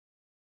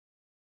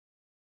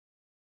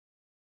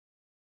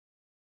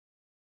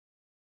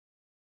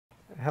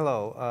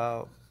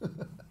Hello.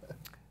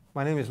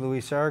 My name is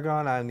Luis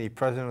Aragon. I'm the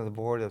president of the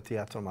board of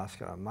Teatro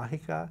Máscara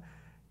Mágica,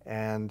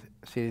 and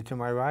seated to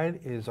my right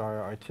is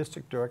our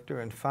artistic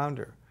director and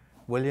founder,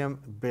 William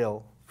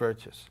Bill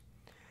Virtus.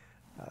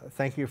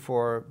 Thank you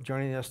for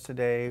joining us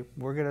today.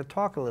 We're going to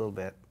talk a little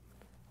bit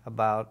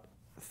about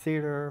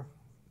theater,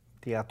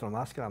 Teatro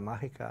Máscara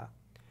Mágica,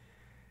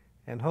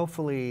 and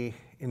hopefully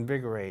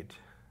invigorate.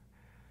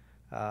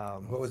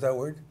 What was that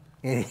word?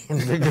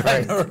 Invigorate.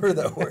 I never heard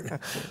that word.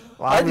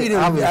 Well, I need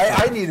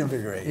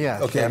invigorate.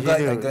 Yes, okay,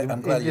 yes,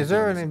 I'm glad is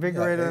there an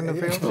invigorator in the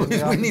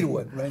field? We need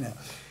one right now.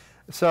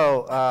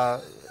 So,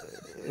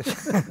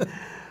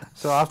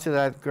 so after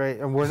that, great.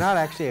 And we're not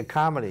actually a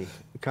comedy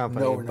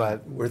company, No,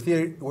 but we're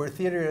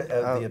theater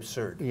of the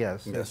absurd.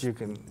 yes, Yes. as you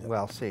can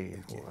well see.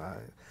 Okay.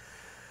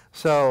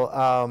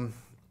 So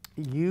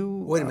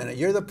you Wait a minute,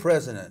 you're the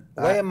president.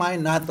 Why am I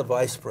not the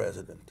vice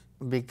president?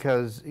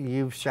 because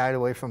you've shied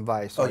away from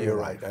vice. Oh, all you're your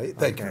right. life.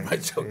 Thank you very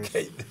much.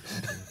 Okay.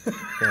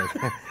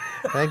 Okay.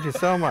 Thank you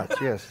so much.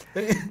 Yes.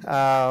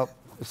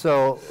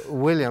 So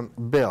William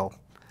Bill.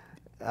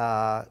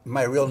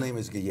 My real name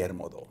is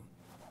Guillermo, though.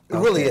 It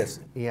really is.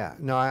 Yeah.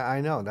 No,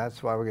 I know.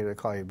 That's why we're going to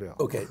call you Bill.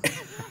 Okay.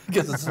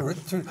 Because it's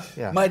true.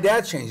 Yeah. My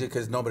dad changed it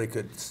because nobody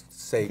could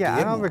say Yeah,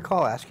 Guillermo. I don't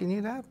recall asking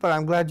you that, but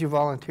I'm glad you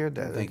volunteered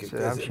that. Thank you.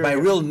 I'm sure My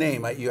real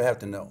name, you have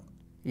to know.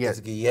 Yes.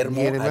 Is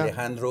Guillermo Guillermo.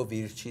 Alejandro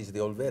Virchis de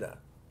Olvera.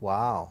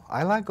 Wow,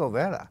 I like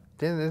Olvera.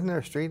 Isn't there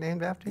a street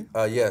named after you?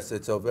 Yes,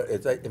 it's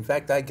Olvera. In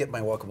fact, I get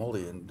my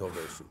guacamole in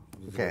Olvera Street.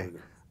 It's Okay, really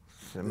good.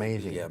 it's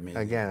amazing. Yeah,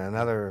 amazing. Again,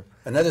 another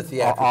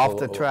theatrical off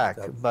the track,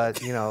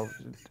 but you know.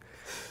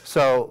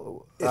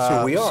 So It's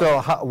who we are.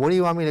 So what do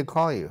you want me to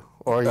call you,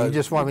 or you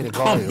just want me to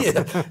call you?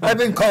 Yeah, I've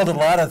been called a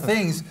lot of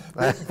things.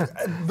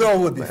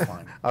 Bill would be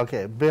fine.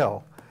 Okay,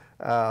 Bill.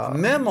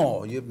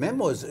 Memo.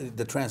 Memo is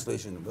the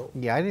translation of Bill.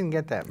 Yeah, I didn't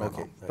get that memo.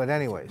 Okay. But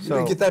anyway, You so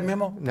didn't get that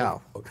memo?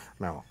 No, Okay.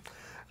 memo.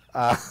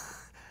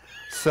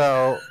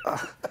 So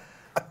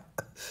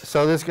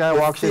this guy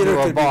walks theater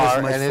into a could be this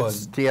bar much and fun.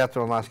 it's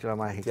Teatro Máscara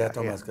Mágica.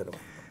 Teatro Yeah. Máscara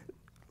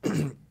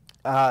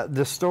Mágica.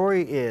 The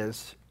story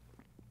is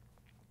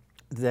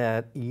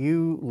that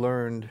you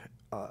learned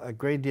a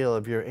great deal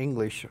of your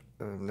English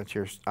that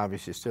you're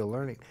obviously still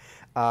learning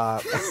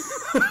as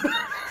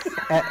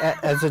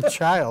a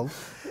child,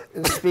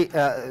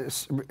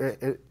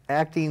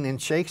 acting in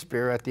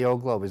Shakespeare at the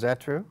Old Globe. Is that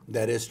true?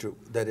 That is true.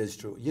 That is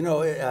true. You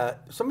know,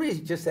 somebody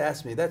just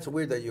asked me, that's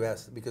weird that you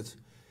asked, because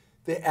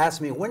they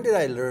asked me, when did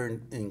I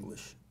learn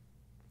English,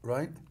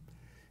 right?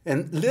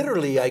 And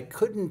literally, I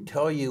couldn't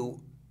tell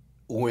you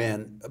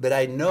when, but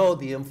I know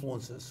the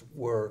influences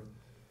were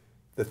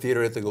the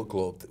theater at the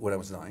Globe when I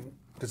was 9,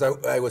 because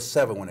I was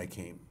 7 when I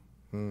came,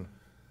 and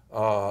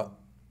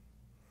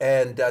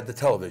the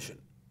television.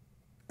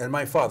 And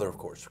my father, of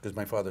course, because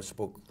my father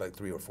spoke like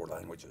 3 or 4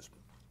 languages.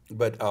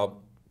 But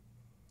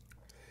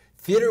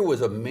theater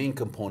was a main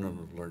component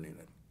of learning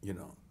it, you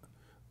know,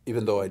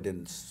 even though I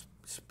didn't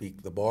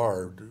speak the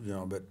bar, you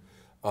know, but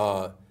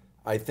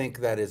I think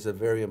that is a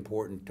very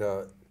important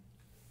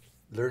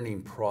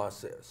learning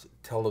process.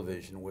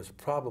 Television was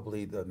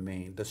probably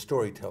the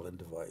storytelling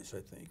device,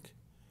 I think.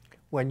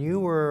 When you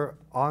were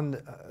on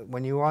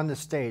the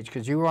stage,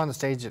 because you were on the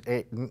stage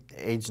at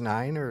age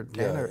 9 or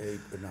 10, Yeah, or 8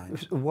 or 9.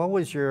 what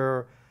was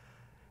your?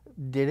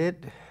 Did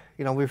it?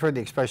 You know, we've heard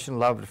the expression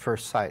 "love at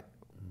first sight."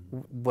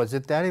 Was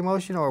it that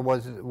emotion, or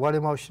what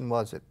emotion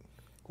was it?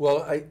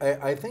 Well,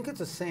 I think it's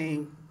the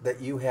same that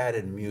you had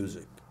in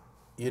music.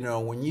 You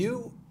know, when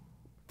you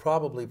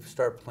probably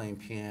start playing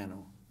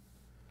piano,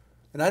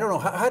 and I don't know,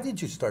 how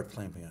did you start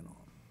playing piano?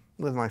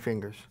 With my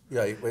fingers.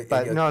 Yeah,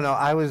 But yeah. no,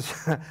 I was.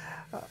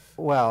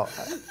 Well,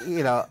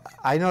 you know,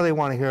 I know they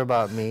want to hear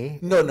about me.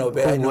 No,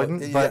 but I know,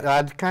 wouldn't. But yeah.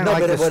 I'd kind of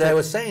like but to what I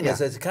was saying is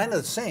yeah. it's kind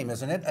of the same,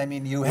 isn't it? I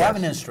mean, you have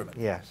an instrument.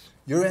 Yes.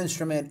 Your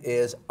instrument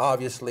is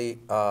obviously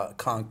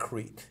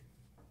concrete,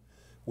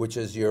 which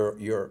is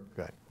your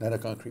Right. not a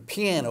concrete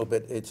piano,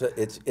 but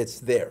it's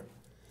there.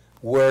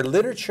 Where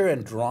literature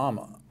and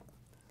drama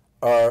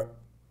are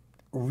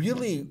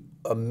really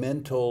a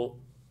mental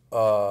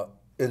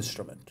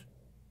instrument,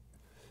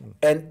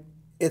 and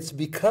it's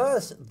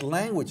because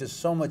language is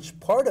so much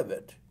part of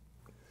it.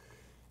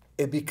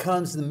 It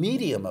becomes the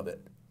medium of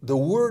it. The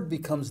word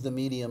becomes the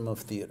medium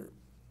of theater.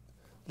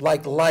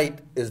 Like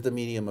light is the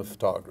medium of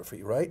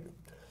photography, right?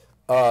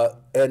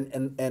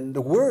 And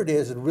the word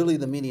is really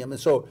the medium. And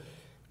so,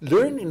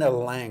 learning a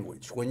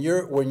language when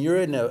you're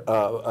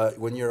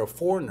a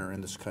foreigner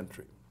in this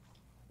country,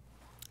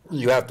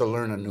 you have to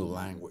learn a new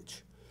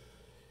language.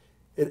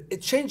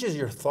 It changes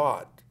your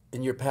thought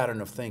and your pattern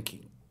of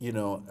thinking, you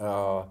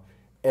know.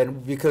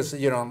 And because,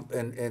 you know,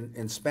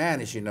 in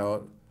Spanish, you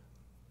know,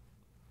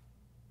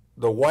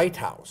 the White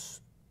House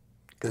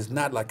is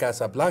not La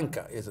Casa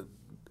Blanca, is it?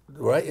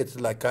 Right? It's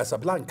La Casa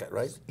Blanca,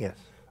 right? Yes.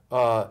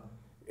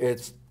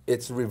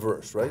 It's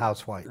reversed, right? The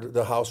House White.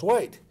 The House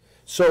White.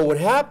 So what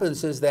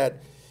happens is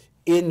that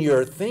in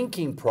your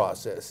thinking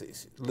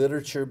processes,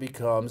 literature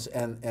becomes,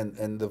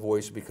 and the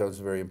voice becomes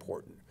very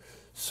important.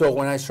 So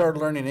when I started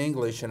learning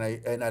English, and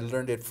I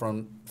learned it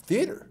from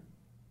theater,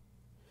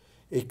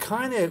 it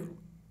kind of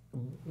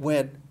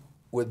went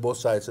with both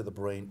sides of the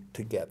brain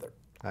together.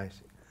 I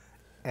see.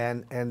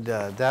 And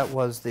that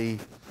was the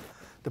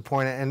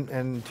point.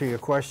 And to your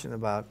question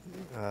about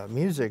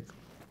music,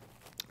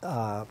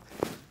 I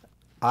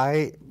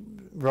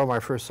wrote my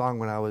first song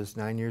when I was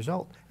 9 years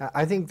old.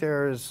 I think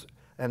there's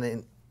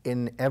an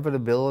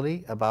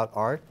inevitability about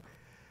art.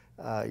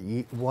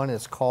 One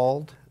is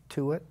called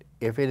to it.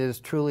 If it is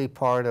truly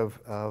part of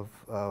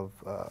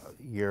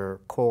your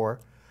core,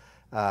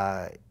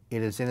 it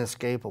is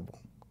inescapable.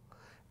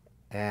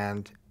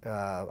 And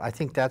I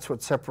think that's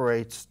what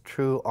separates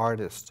true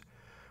artists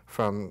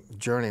from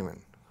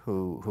journeymen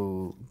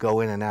who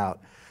go in and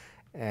out.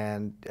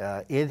 And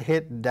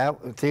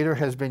theater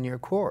has been your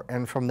core.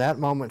 And from that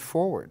moment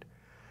forward,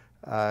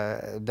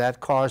 that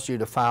caused you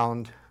to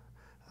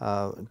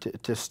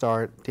to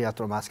start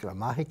Teatro Máscara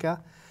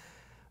Mágica.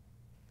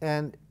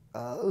 And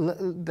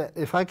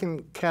if I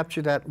can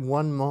capture that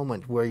one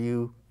moment where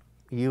you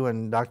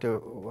and Dr.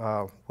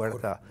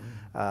 Huerta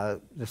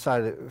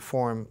decided to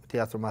form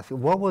Teatro Máscara,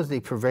 what was the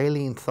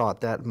prevailing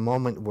thought, that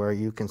moment where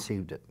you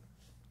conceived it?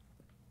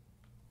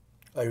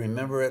 I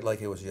remember it like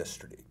it was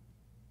yesterday.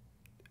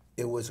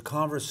 It was a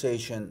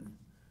conversation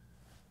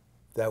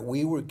that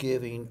we were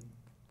giving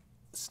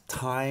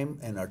time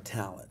and our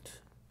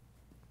talent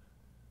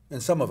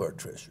and some of our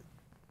treasure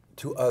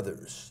to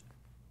others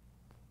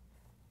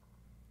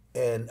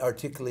and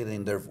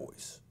articulating their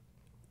voice.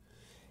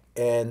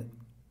 And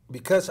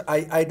because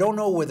I don't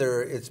know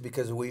whether it's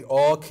because we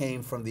all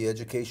came from the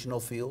educational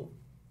field,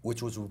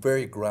 which was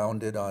very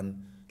grounded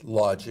on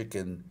logic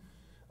and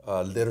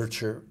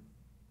literature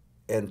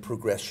and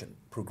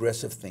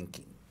progressive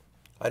thinking.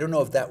 I don't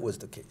know if that was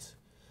the case,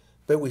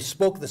 but we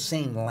spoke the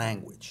same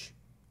language.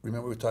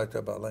 Remember we talked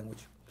about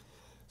language?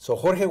 So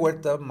Jorge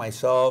Huerta,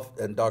 myself,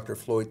 and Dr.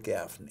 Floyd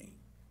Gaffney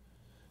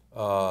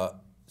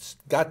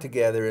got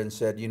together and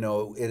said, you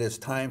know, it is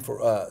time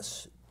for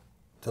us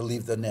to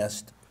leave the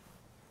nest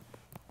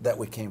that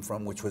we came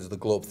from, which was the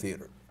Globe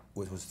Theater,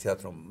 which was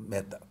Teatro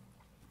Meta.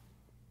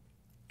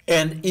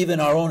 And even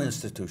our own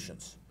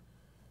institutions,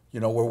 you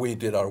know, where we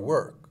did our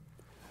work.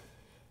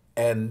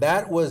 And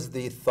that was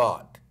the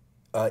thought.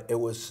 It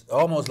was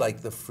almost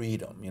like the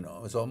freedom, you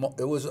know.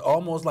 It was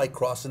almost like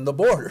crossing the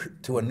border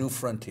to a new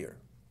frontier.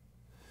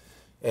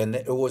 And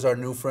it was our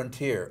new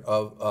frontier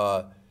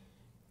of,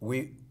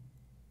 we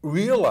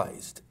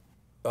realized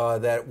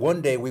that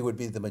one day we would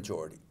be the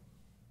majority.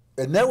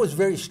 And that was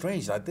very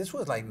strange. Like, this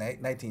was like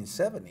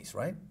 1970s,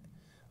 right?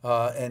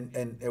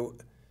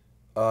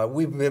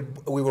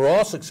 We were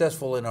all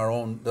successful in our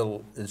own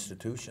little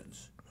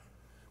institutions.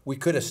 We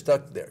could have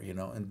stuck there, you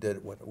know, and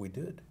did what we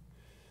did.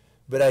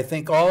 But I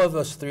think all of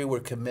us three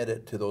were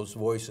committed to those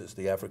voices,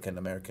 the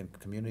African-American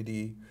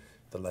community,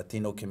 the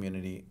Latino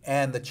community,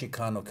 and the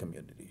Chicano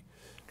community.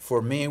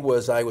 For me,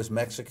 I was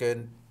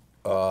Mexican.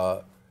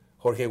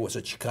 Jorge was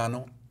a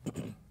Chicano,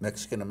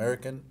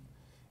 Mexican-American,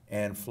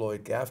 and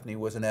Floyd Gaffney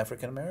was an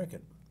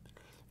African-American.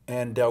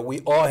 And we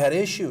all had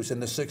issues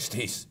in the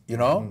 60s, you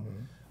know?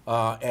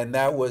 Mm-hmm. And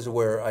that was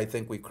where I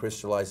think we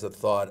crystallized the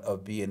thought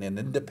of being an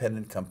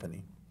independent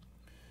company.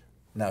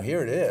 Now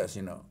here it is,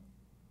 you know,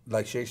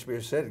 like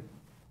Shakespeare said,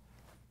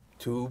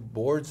 2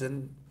 boards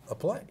and a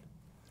play.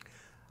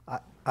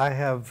 I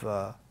have,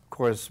 of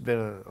course,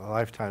 been a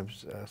lifetime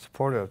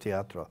supporter of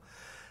Teatro,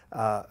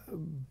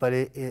 but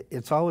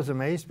it's always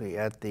amazed me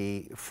at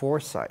the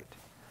foresight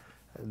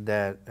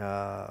that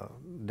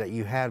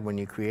you had when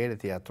you created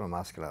Teatro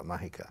Máscara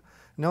Mágica.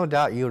 No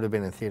doubt you would have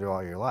been in theater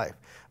all your life,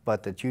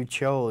 but that you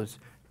chose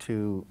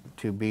to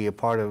be a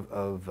part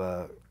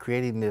of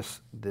creating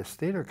this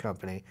theater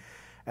company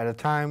at a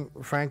time,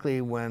 frankly,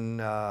 when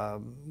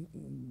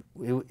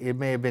it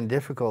may have been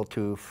difficult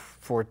to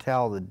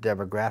foretell the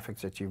demographics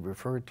that you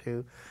referred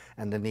to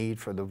and the need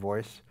for the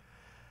voice.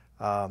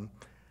 So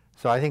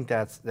I think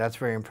that's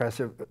very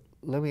impressive.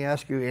 Let me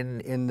ask you,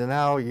 in the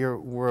now,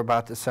 we're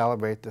about to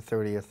celebrate the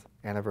 30th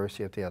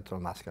anniversary of Teatro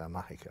Máscara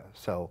Mágica.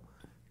 So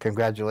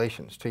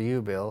congratulations to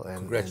you, Bill. And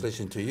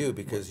congratulations to you,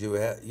 because you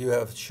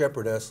have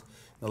shepherded us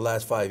in the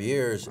last 5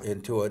 years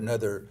into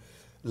another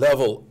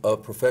level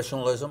of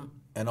professionalism,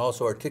 and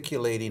also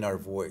articulating our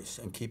voice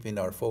and keeping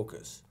our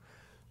focus,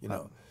 you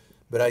know.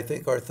 But I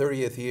think our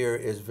 30th year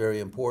is very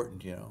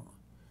important, you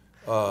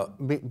know.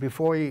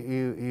 Before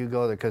you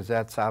go there, because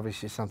that's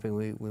obviously something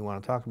we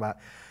want to talk about,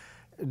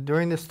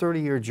 during this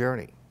 30-year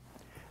journey,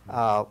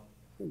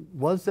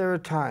 was there a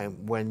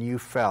time when you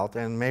felt,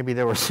 and maybe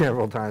there were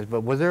several times,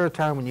 but was there a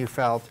time when you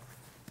felt,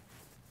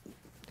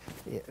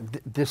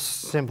 this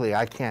simply,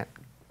 I can't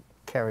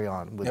carry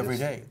on with every this?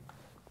 day.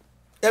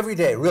 Every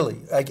day,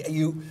 really. Like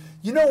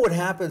you know what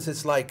happens?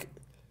 It's like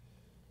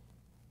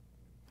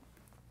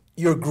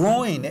you're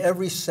growing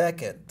every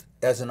second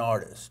as an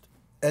artist.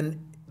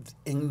 And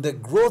in the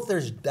growth,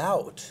 there's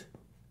doubt.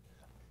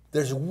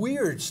 There's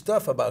weird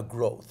stuff about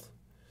growth.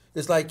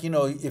 It's like, you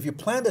know, if you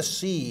plant a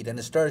seed and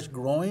it starts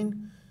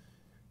growing,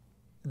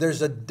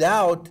 there's a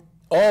doubt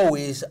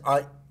always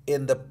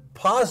in the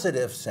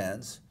positive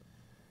sense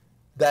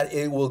that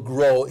it will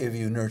grow if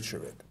you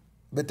nurture it.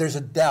 But there's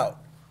a doubt.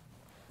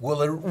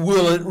 will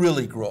it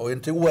really grow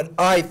into what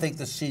I think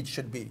the seed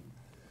should be?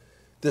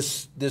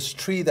 This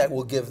tree that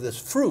will give this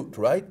fruit,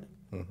 right?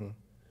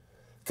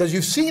 Because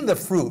you've seen the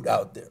fruit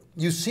out there.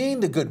 You've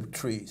seen the good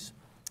trees.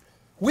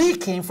 We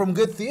came from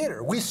good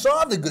theater. We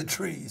saw the good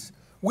trees.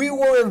 We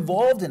were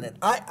involved in it.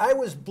 I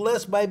was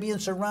blessed by being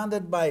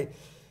surrounded by,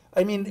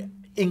 I mean,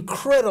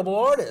 incredible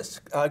artists.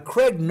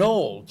 Craig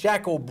Knoll,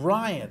 Jack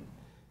O'Brien,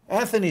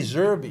 Anthony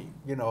Zerbe,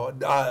 you know,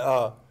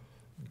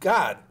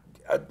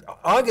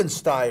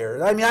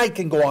 Augensteyer. I mean, I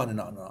can go on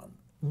and on and on.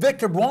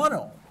 Victor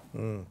Buono.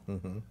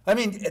 I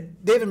mean,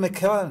 David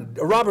McClellan,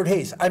 Robert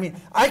Hayes. I mean,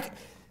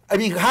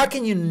 how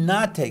can you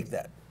not take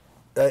that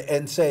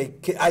and say,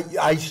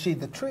 I see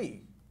the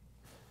tree?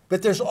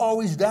 But there's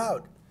always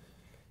doubt.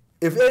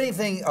 If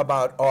anything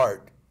about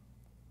art,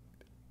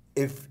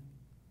 if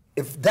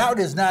doubt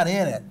is not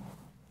in it,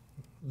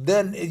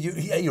 then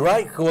you're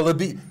right.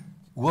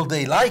 Will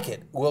they like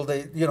it? Will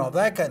they, you know,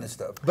 that kind of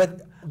stuff.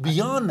 But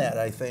beyond that,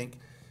 I think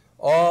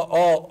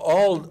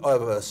all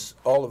of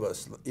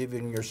us,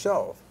 even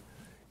yourself,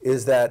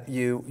 is that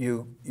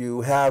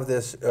you have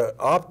this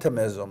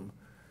optimism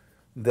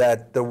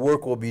that the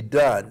work will be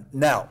done.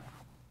 Now,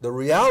 the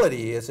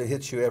reality is it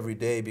hits you every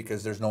day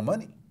because there's no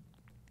money,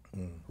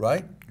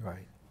 right?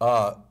 Right.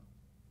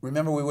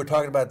 Remember we were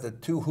talking about the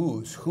two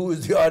who's. Who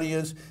is the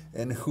audience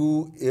and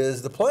who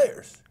is the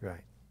players?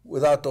 Right.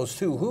 Without those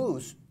two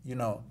who's, you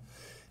know.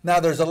 Now,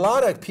 there's a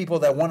lot of people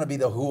that want to be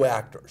the who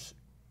actors,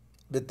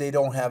 but they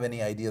don't have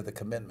any idea of the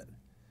commitment.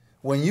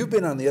 When you've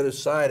been on the other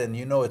side and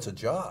you know it's a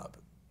job,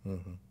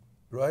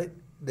 right?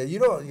 That you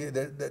don't,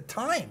 the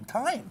time.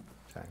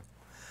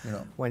 You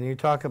know. When you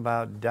talk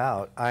about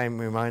doubt, I'm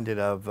reminded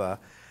of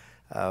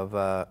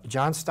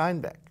John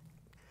Steinbeck.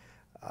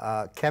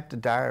 Kept a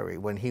diary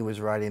when he was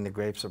writing The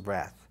Grapes of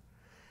Wrath.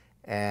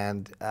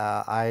 And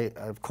I,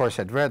 of course,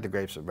 had read The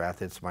Grapes of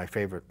Wrath. It's my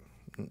favorite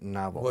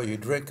novel. Well, you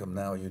drink them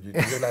now. You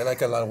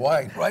like a lot of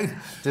wine, right?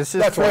 This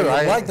is That's true.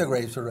 why you like The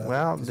Grapes of Wrath.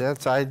 Well,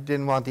 I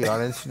didn't want the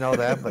audience to know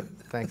that, but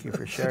thank you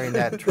for sharing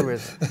that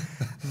truism.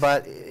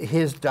 But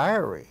his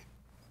diary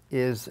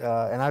is,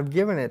 and I've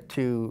given it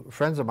to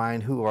friends of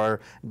mine who are,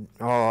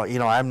 you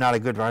know, I'm not a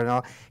good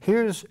writer.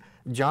 Here's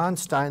John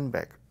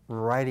Steinbeck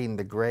writing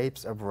The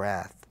Grapes of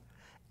Wrath.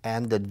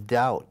 And the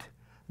doubt.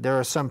 There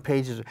are some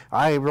pages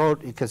I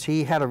wrote, because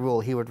he had a rule,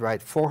 he would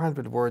write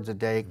 400 words a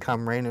day,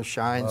 come rain or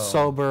shine,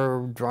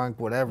 sober, drunk,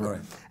 whatever.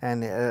 Right.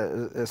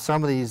 And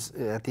some of these,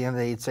 at the end of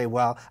the day, he'd say,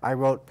 well, I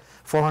wrote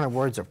 400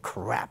 words of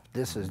crap.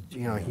 This is,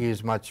 you know, he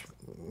used much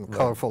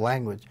colorful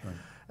language.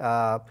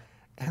 Right.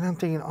 And I'm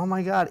thinking, oh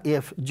my God,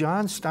 if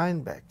John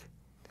Steinbeck,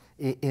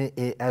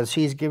 as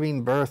he's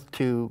giving birth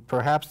to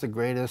perhaps the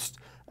greatest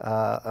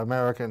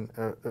American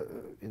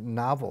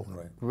novel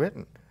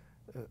written,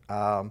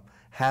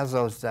 has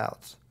those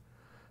doubts,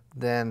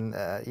 then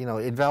you know,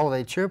 it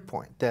validates your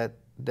point that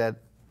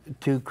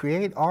to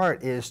create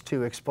art is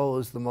to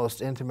expose the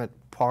most intimate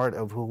part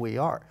of who we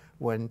are.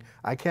 When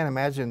I can't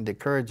imagine the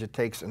courage it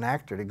takes an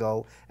actor to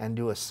go and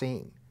do a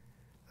scene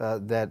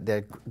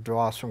that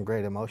draws from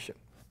great emotion.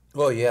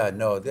 Well, yeah,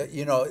 no,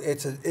 you know,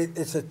 it's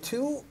a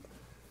two.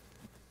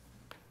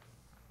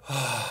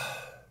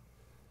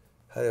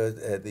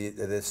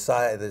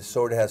 The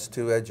sword has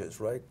two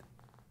edges, right?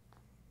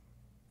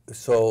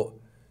 So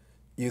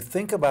you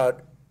think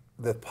about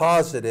the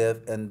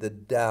positive and the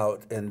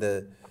doubt, and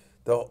the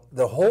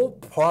whole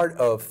part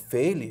of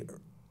failure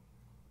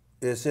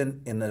is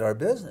in our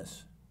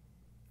business.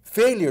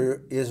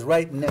 Failure is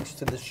right next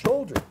to the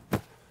shoulder,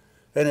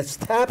 and it's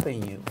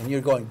tapping you, and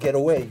you're going, get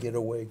away, get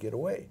away, get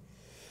away.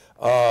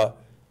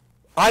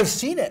 I've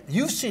seen it.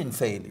 You've seen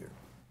failure,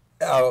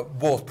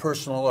 both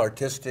personal,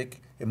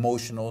 artistic,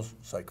 emotional,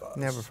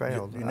 psychological. Never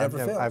failed. You never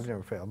failed. I've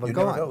never failed. But you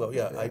go never on. failed, though.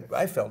 Yeah,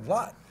 I failed a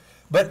lot.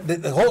 But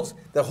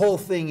the whole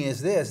thing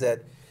is this,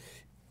 that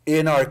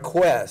in our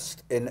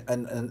quest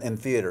in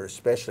theater,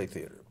 especially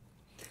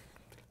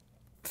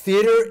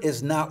theater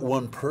is not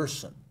one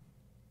person.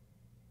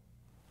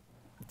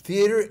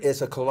 Theater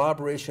is a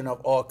collaboration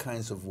of all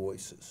kinds of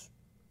voices.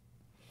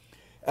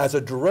 As a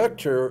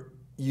director,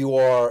 you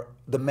are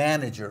the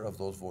manager of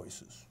those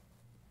voices.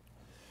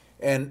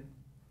 And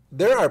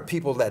there are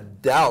people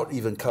that doubt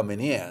even coming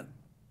in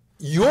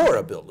your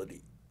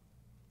ability.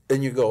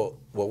 And you go,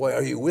 well, why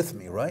are you with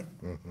me, right?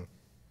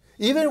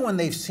 Even when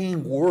they've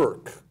seen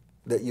work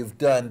that you've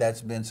done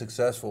that's been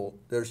successful,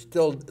 there's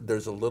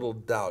a little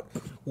doubt.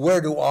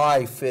 Where do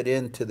I fit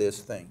into this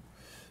thing?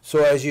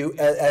 So as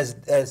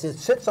it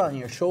sits on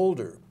your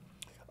shoulder,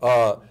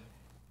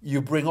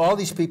 you bring all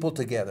these people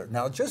together.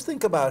 Now just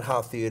think about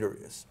how theater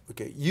is.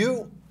 Okay,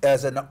 you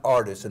as an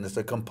artist and as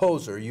a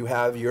composer, you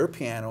have your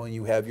piano and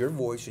you have your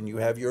voice and you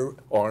have your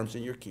arms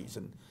and your keys.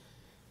 And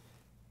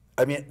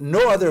I mean,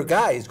 no other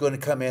guy is going to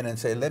come in and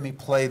say, let me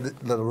play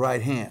the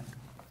right hand,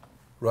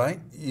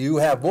 right? You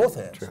have both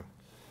hands. True.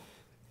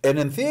 And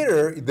in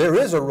theater, there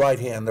is a right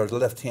hand, there's a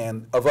left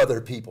hand of other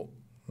people,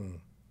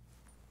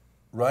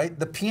 right?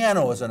 The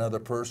piano is another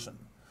person.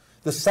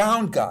 The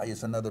sound guy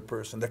is another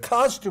person. The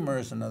costumer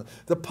is another.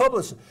 The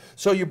publicist.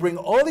 So you bring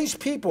all these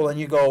people and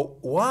you go,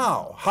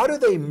 wow, how do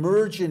they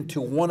merge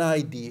into one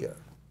idea?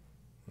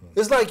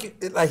 It's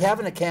like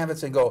having a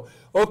canvas and go,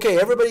 okay,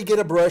 everybody get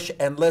a brush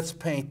and let's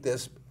paint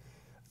this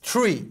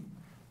tree.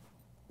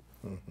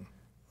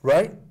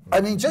 Right?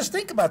 I mean, just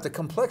think about the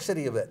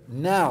complexity of it.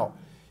 Now,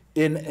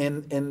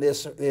 in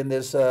this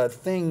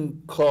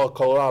thing called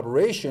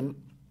collaboration,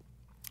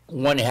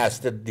 one has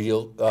to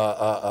deal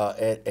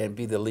and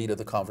be the lead of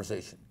the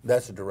conversation.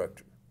 That's the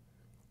director,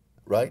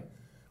 right?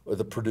 Or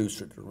the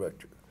producer,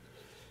 director.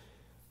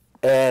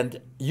 And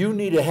you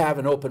need to have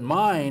an open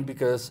mind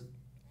because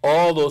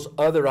all those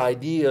other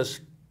ideas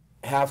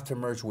have to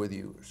merge with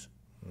yours.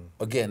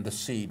 Again, the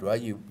seed,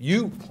 right?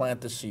 You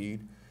plant the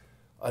seed.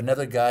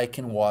 Another guy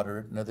can water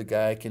it. Another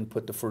guy can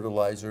put the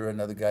fertilizer.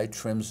 Another guy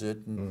trims it.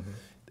 And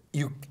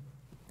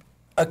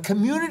a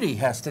community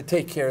has to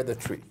take care of the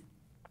tree.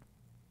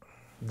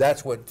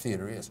 That's what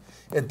theater is.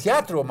 And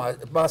Teatro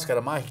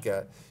Máscara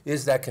Mágica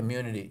is that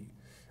community,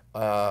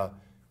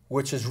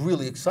 which is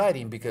really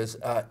exciting because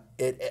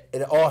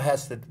it all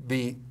has to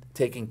be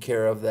taking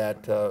care of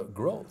that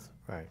growth.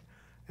 Right.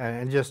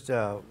 And just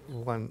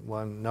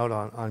one note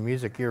on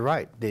music, you're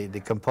right. The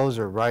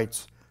composer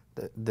writes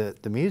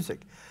the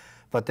music.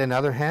 But then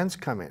other hands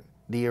come in,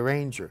 the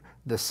arranger,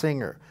 the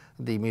singer,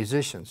 the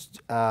musicians.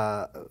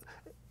 Not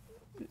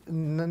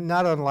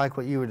unlike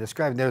what you were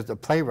describing, there's the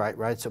playwright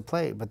writes a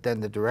play, but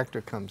then the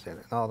director comes in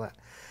and all that.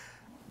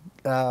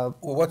 Well,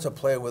 what's a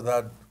play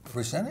without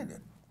presenting it?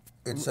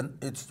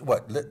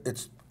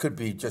 It could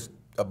be just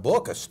a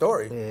book, a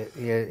story.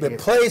 The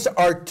plays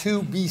are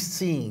to be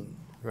seen.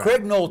 Right.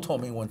 Craig Knoll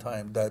told me one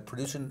time, the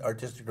producing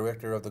artistic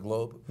director of the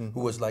Globe,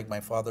 who was like my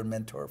father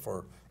mentor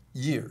for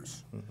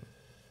years.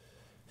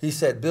 He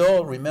said,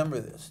 Bill, remember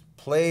this.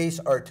 Plays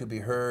are to be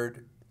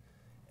heard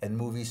and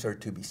movies are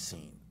to be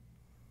seen.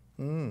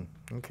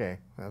 Okay,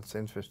 that's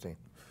interesting.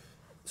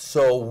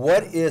 So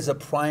what is a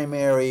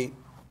primary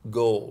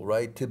goal,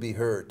 right? To be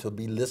heard, to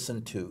be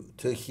listened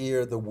to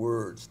hear the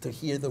words,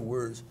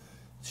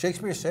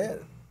 Shakespeare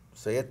said,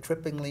 say it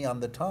trippingly on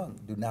the tongue.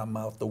 Do not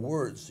mouth the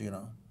words, you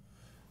know.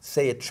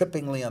 Say it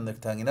trippingly on the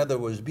tongue. In other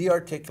words, be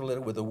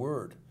articulate with a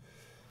word.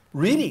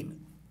 Reading.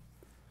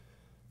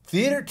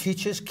 Theater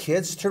teaches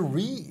kids to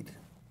read,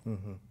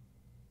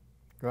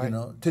 right. You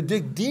know, to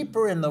dig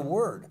deeper in the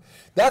word.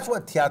 That's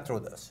what teatro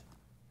does.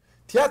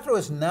 Teatro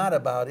is not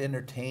about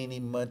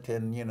entertainment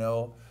and, you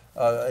know,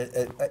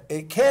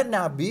 it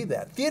cannot be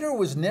that. Theater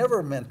was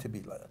never meant to be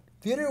that.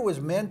 Theater was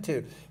meant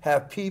to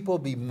have people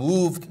be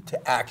moved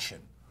to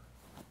action.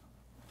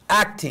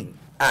 Acting,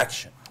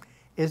 action.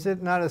 Is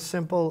it not as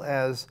simple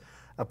as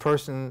a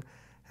person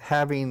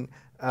having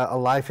a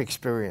life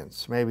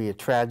experience, maybe a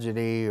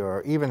tragedy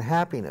or even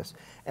happiness,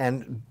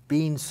 and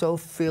being so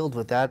filled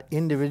with that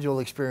individual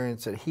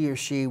experience that he or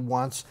she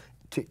wants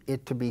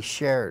it to be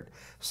shared?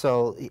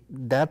 So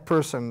that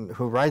person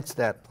who writes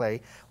that play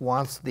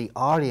wants the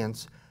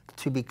audience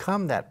to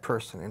become that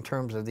person in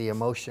terms of the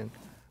emotion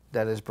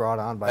that is brought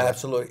on by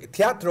absolutely.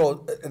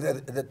 Teatro,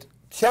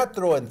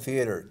 teatro and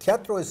theater.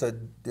 Teatro is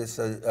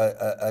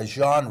a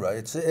genre.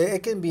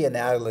 It can be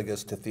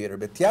analogous to theater,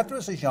 but teatro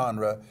is a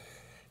genre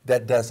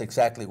that does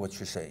exactly what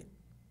you're saying.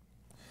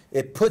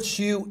 It puts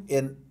you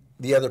in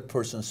the other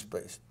person's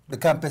space. The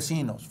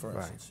campesinos, for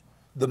instance,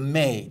 the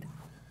maid,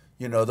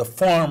 you know, the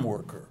farm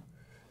worker,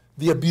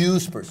 the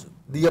abused person,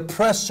 the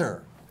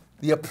oppressor,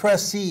 the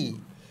oppressee,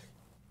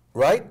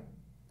 right?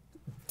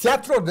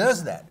 Teatro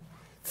does that.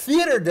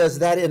 Theater does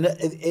that in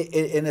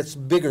its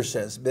bigger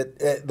sense, but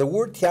the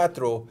word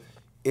teatro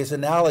is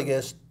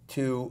analogous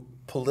to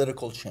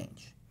political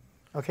change.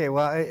 Okay,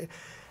 well,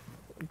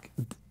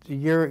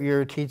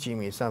 you're teaching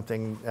me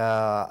something.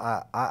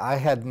 I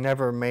had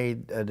never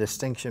made a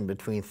distinction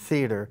between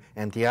theater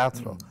and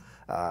teatro,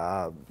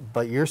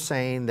 but you're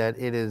saying that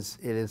it is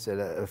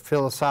a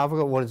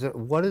philosophical.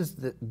 What is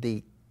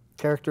the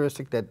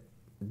characteristic that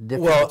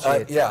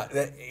differentiates? Well,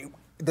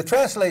 the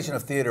translation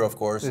of theater, of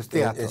course, is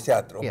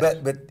teatro. Yes.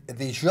 But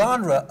the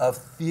genre of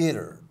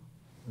theater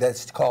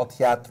that's called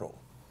teatro,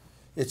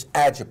 it's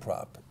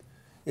agitprop.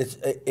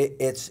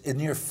 It's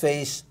in your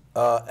face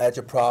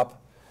agitprop.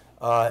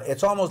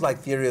 It's almost like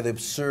theater of the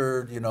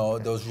absurd, you know,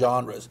 those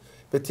genres.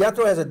 But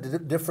teatro has a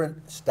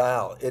different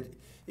style. It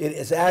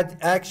is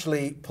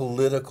actually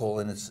political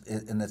in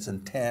its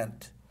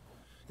intent.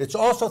 It's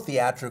also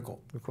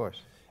theatrical. Of course.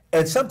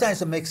 And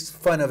sometimes it makes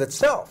fun of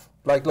itself,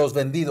 like Los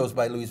Vendidos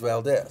by Luis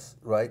Valdés,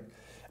 right?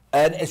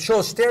 And it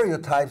shows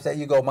stereotypes that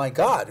you go, my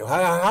God,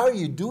 how are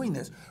you doing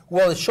this?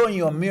 Well, it's showing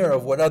you a mirror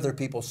of what other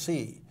people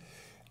see,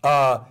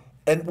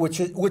 and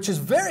which is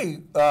very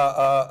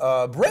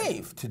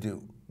brave to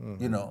do,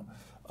 you know.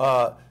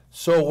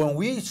 So when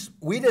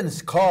we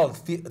didn't call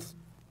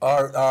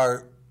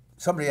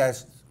somebody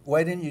asked,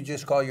 why didn't you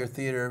just call your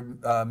theater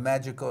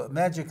magic?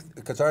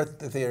 Because our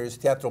theater is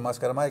Teatro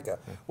Máscara Mágica.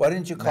 Why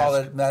didn't you call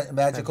it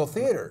magical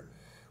theater?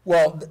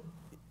 Well,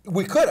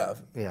 we could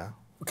have. Yeah.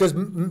 Because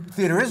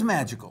theater is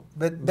magical,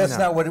 but that's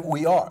not what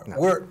we are. No.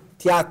 We're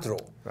teatro.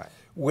 Right.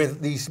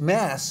 with these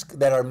masks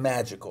that are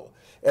magical,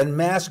 and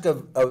masks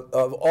of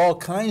all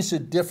kinds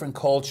of different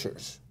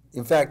cultures.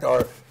 In fact,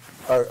 our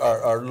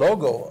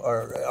logo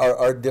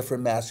are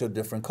different masks of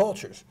different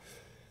cultures.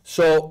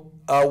 So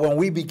when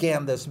we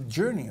began this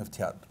journey of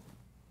theater,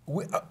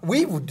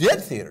 we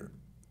did theater.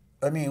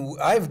 I mean,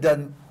 I've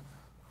done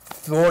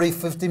 40,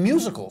 50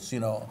 musicals, you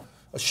know,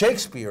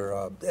 Shakespeare.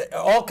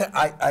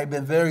 I've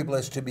been very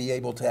blessed to be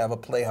able to have a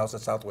playhouse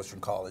at Southwestern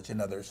College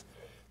and others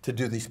to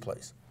do these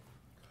plays.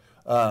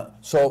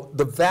 So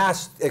the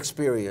vast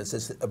experience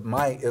is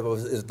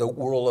the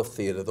world of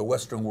theater, the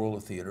Western world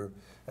of theater,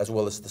 as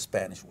well as the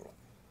Spanish world.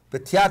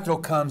 But teatro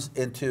comes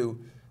into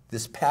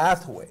this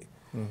pathway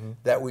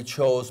that we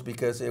chose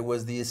because it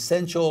was the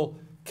essential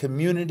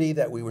community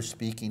that we were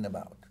speaking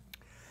about.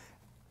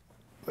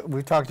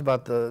 We talked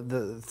about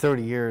the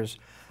 30 years.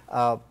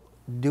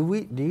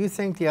 Do you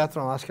think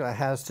Teatro Máscara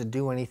has to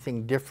do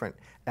anything different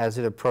as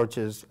it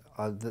approaches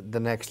the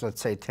next,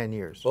 let's say, 10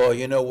 years? Well,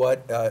 you know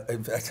what?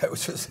 In fact,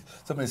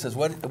 somebody says,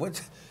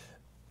 what?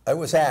 I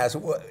was asked,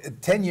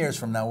 10 years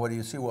from now, what do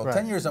you see? Well, right.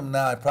 10 years from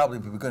now, I probably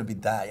going to be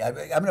dying. I'm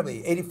going to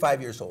be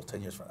 85 years old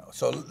 10 years from now.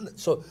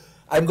 So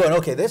I'm going,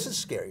 okay, this is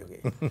scary.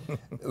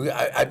 Okay,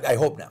 I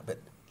hope not, but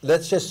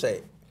let's just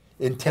say,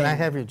 can I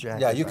have your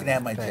jacket? Yeah, you can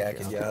have my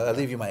jacket. You. Yeah, I'll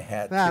leave you my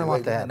hat. No, I don't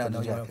want the hat. No,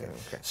 jacket.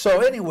 Okay.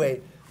 So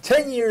anyway,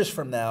 10 years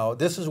from now,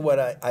 this is what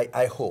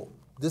I hope.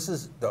 This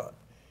is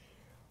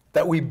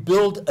that we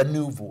build a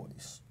new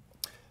voice.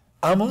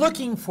 I'm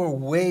looking for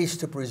ways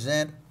to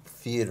present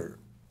theater,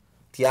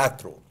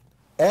 teatro,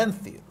 and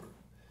theater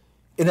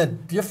in a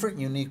different,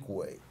 unique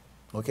way.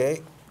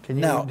 Okay? Can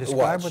you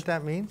describe what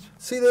that means?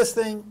 See this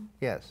thing?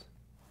 Yes.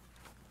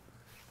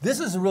 This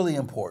is really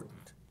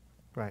important.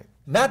 Right.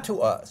 Not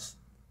to us,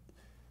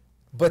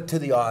 but to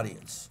the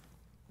audience.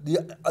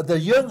 The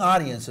young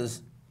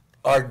audiences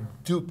are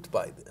duped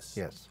by this.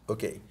 Yes.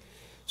 Okay.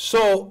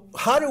 So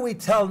how do we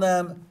tell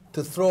them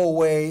to throw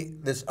away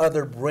this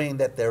other brain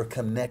that they're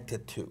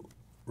connected to,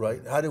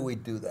 right? How do we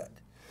do that?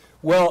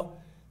 Well,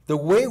 the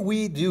way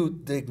we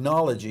do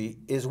technology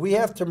is we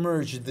have to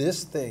merge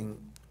this thing,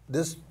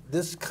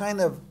 this kind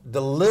of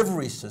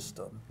delivery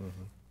system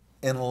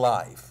in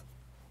live.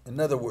 In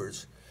other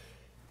words,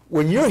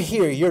 when you're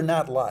here, you're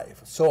not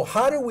live. So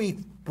how do we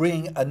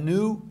bring a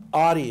new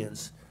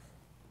audience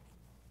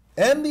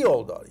and the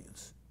old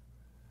audience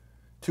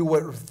to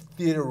what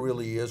theater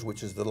really is,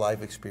 which is the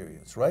live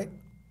experience, right?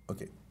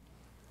 Okay.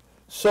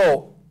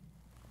 So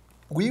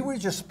we were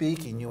just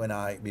speaking, you and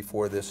I,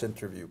 before this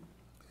interview,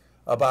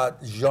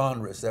 about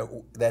genres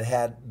that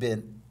had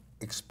been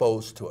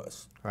exposed to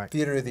us. Right.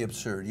 Theater of the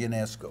absurd,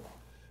 UNESCO,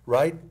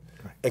 right?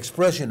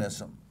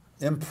 Expressionism,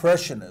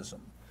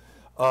 Impressionism,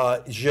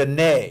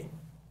 Genet,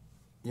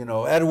 you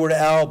know, Edward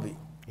Albee.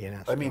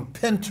 I mean,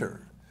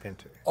 Pinter.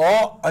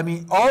 All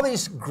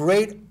these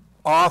great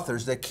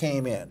authors that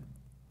came in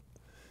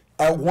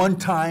at one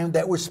time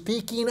that were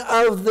speaking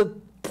of the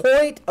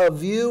point of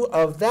view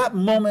of that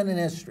moment in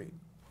history.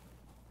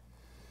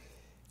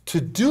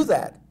 To do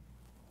that,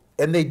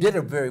 and they did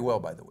it very well,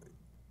 by the way.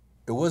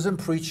 It wasn't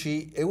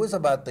preachy. It was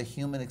about the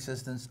human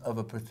existence of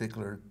a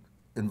particular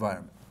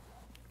environment.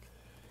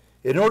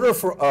 In order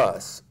for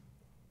us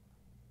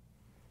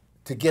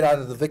to get out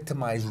of the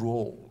victimized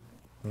role,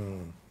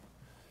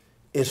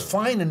 is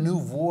find a new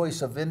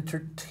voice of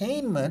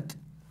entertainment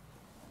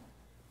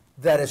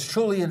that is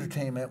truly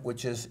entertainment,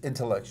 which is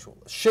intellectual.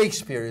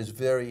 Shakespeare is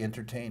very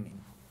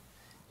entertaining.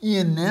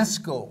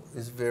 UNESCO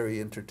is very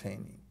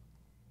entertaining.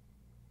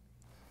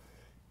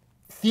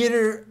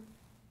 Theater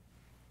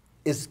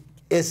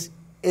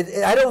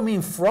I don't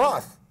mean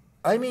froth.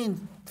 I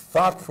mean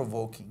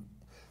thought-provoking.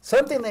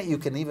 Something that you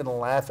can even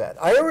laugh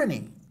at.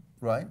 Irony,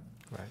 right?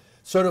 Right.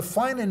 So to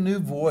find a new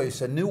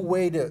voice, a new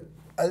way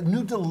a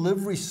new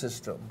delivery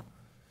system,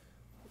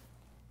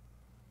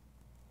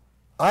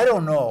 I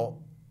don't know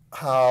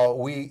how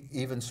we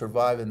even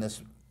survive in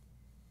this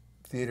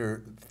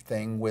theater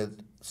thing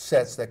with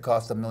sets that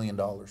cost $1 million.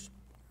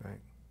 Right.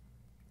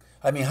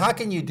 I mean, how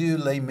can you do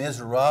Les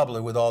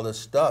Miserables with all this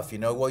stuff? You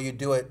know, well, you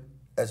do it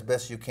as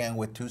best you can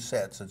with 2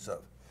 sets and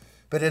stuff,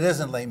 but it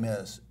isn't Les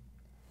Mis.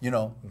 You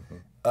know,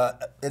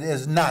 it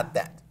is not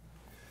that.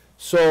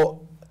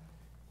 So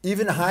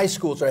even high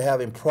schools are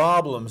having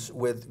problems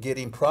with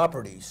getting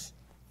properties.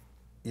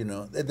 You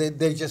know,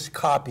 they just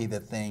copy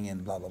the thing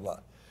and blah, blah, blah.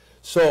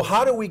 So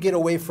how do we get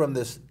away from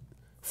this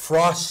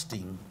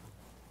frosting,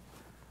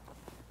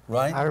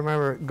 right? I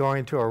remember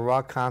going to a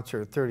rock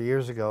concert 30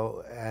 years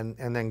ago and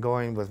then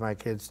going with my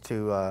kids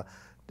to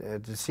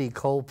see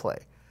Coldplay.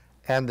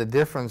 And the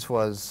difference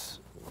was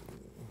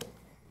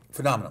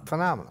phenomenal.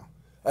 Phenomenal.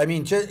 I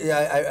mean,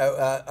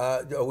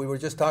 we were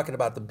just talking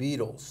about the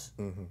Beatles.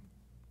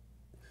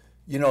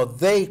 You know,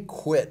 they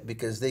quit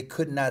because they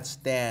could not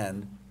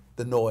stand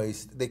the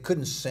noise. They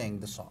couldn't sing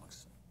the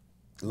songs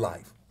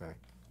live,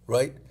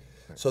 right?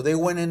 So they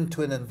went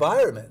into an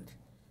environment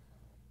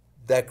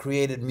that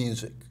created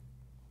music,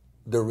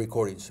 their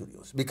recording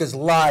studios, because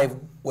live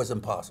was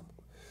impossible.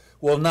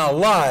 Well, now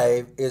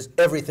live is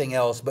everything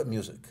else but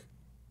music.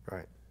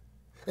 Right.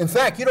 In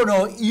fact, you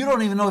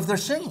don't even know if they're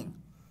singing.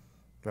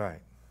 Right.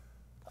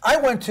 I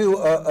went to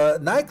a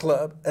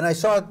nightclub and I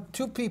saw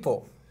two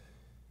people,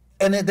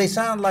 and they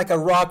sound like a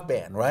rock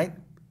band, right?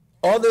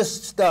 All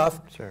this stuff,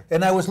 Sure.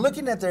 And I was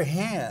looking at their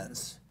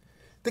hands.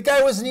 The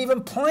guy wasn't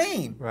even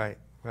playing. Right.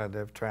 Well, they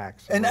have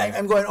tracks. And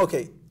I'm going,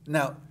 okay,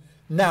 now,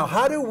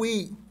 how do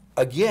we,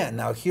 again,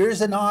 now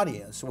here's an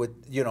audience with,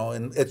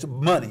 and it's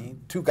money.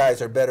 Two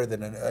guys are better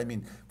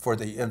than, for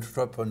the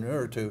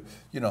entrepreneur to,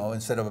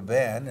 instead of a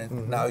band.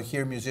 And now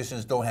here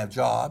musicians don't have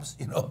jobs,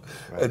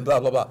 Right. and blah,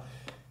 blah, blah.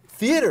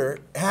 Theater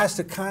has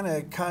to kind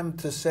of come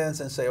to sense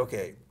and say,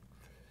 okay,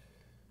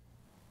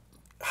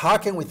 how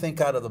can we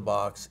think out of the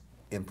box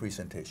in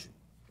presentation?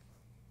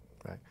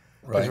 Right.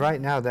 Because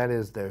right now that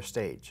is their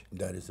stage.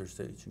 That is their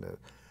stage.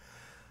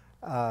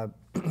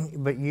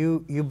 But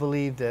you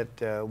believe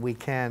that we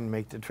can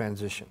make the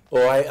transition.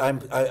 Oh,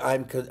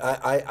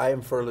 I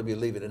am firmly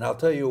believe it. And I'll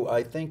tell you,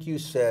 I think you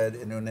said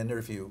in an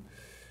interview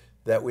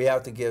that we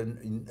have to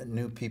give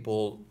new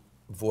people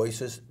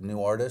voices,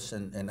 new artists,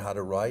 and how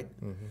to write.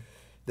 Mm-hmm.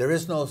 There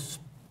is no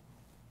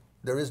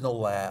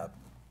lab.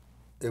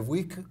 If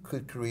we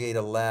could create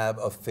a lab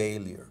of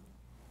failure,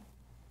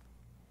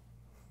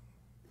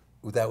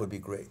 that would be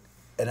great.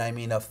 And I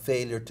mean a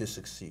failure to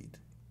succeed.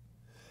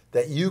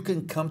 That you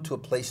can come to a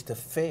place to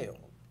fail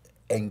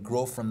and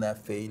grow from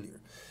that failure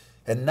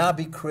and not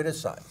be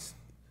criticized,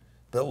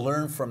 but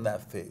learn from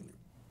that failure.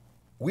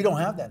 We don't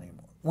have that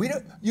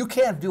anymore. You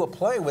can't do a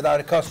play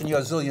without it costing you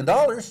 $1 zillion.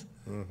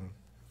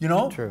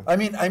 Mm-hmm. True. I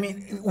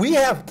mean, we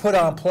have put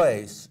on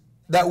plays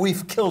that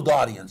we've killed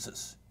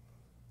audiences.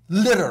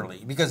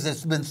 Literally, because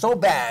it's been so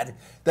bad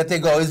that they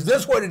go, is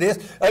this what it is?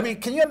 I mean,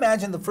 can you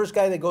imagine the first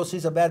guy that goes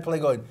sees a bad play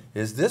going,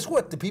 is this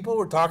what the people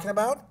were talking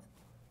about?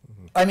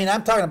 Mm-hmm. I mean,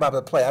 I'm talking about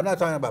the play. I'm not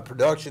talking about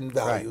production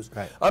values.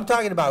 Right. I'm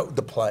talking about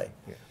the play.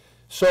 Yeah.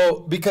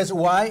 So, because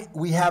why?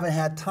 We haven't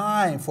had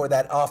time for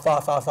that off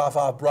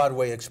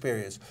Broadway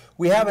experience.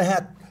 We haven't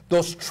had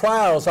those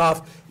trials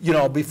off,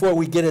 before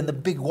we get in the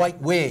big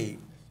white wave,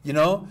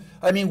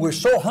 I mean, we're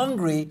so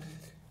hungry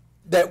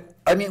that,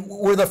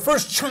 we're the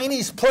first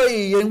Chinese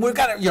play, and we're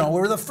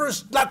the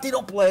first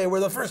Latino play, we're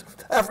the first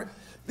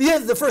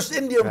the first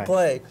Indian right.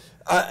 play,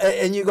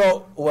 and you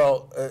go,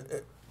 well,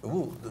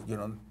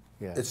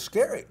 Yeah. It's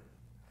scary.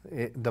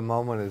 The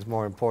moment is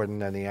more important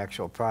than the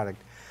actual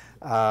product.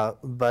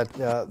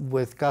 But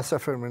with Casa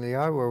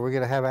Familiar, where we're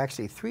going to have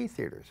actually 3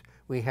 theaters.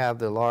 We have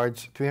the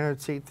large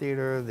 300-seat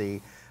theater,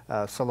 the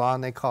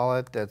salon they call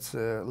it, that's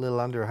a little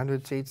under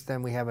 100 seats.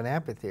 Then we have an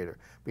amphitheater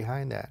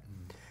behind that.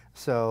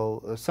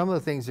 So some of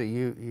the things that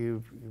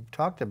you've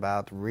talked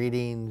about,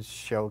 readings,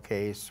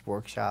 showcase,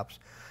 workshops,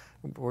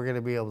 we're going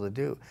to be able to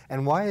do.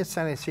 And why is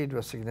San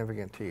Isidro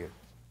significant to you?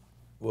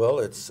 Well,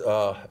 it's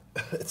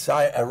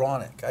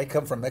ironic. I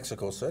come from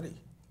Mexico City,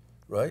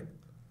 right?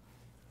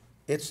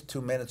 It's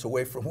 2 minutes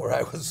away from where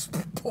I was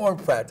born,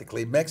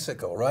 practically,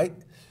 Mexico, right?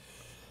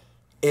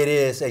 It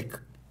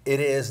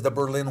is the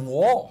Berlin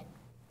Wall.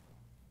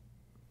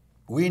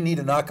 We need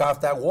to knock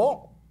off that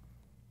wall.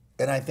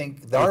 And I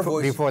think our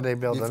voice before they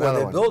build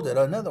another one. Build it,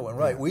 another one,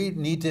 right?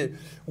 Yeah.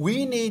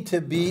 We need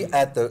to be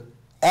at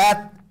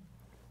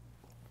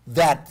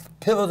that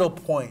pivotal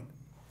point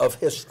of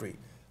history,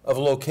 of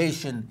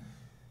location,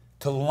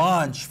 to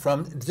launch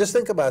from. Just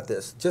think about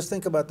this. Just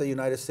think about the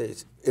United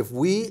States. If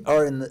we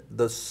are in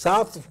the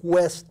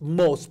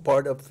southwestmost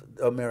part of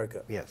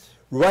America, yes,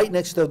 right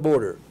next to the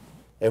border,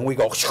 and we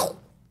go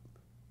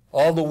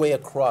all the way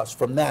across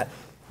from that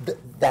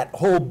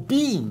whole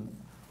beam,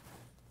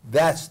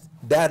 that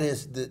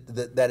is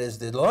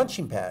the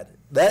launching pad.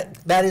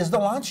 That is the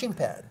launching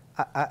pad.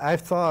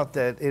 I've thought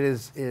that it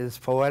is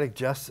poetic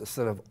justice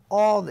that of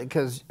all,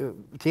 because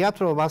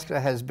Teatro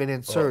Máscara has been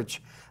in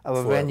search of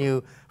a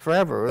venue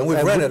forever. And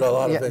we've rented a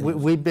lot of venues.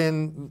 We've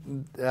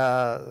been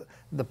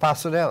the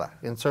Pasarela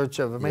in search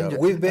of a venue.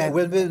 We've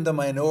been the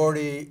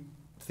minority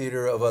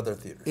theater of other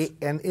theaters.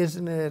 And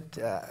isn't it,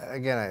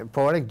 again,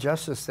 poetic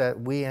justice that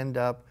we end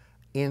up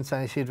in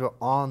San Isidro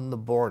on the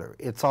border?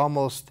 It's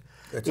almost,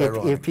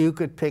 if you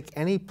could pick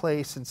any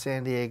place in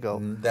San Diego.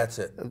 That's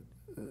it.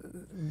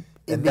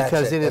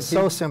 Because it is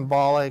so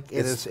symbolic,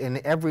 it is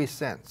in every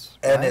sense.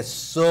 And right? it's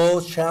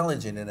so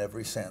challenging in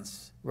every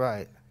sense.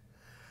 Right.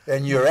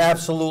 And you're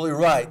absolutely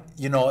right.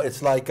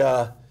 It's like,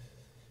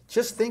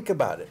 just think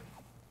about it.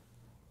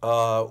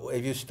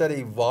 If you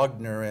study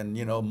Wagner and,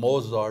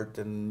 Mozart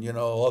and,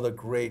 all the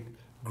great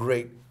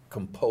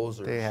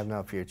composers. They have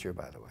no future,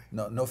 by the way.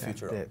 No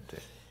future.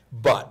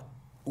 But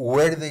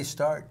where did they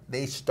start?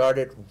 They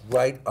started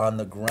right on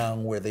the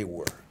ground where they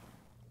were.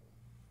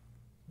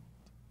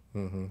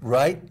 Mm-hmm.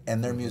 Right?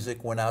 And their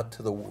music went out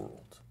to the world.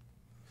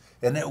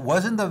 And it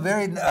wasn't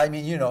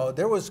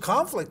there was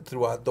conflict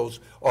throughout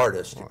those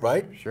artists,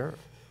 right? Sure.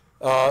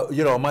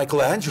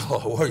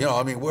 Michelangelo,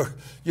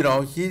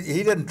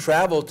 he didn't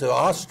travel to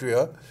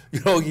Austria,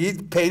 he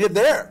painted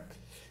there.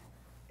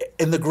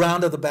 In the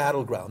ground of the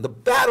battleground. The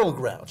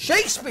battleground.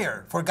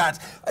 Shakespeare, for God's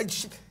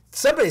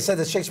somebody said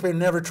that Shakespeare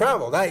never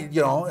traveled. I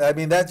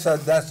mean, that's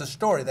the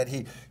story that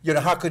he,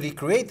 how could he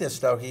create this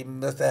stuff? He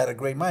must have had a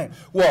great mind.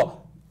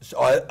 Well, so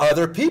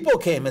other people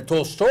came and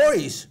told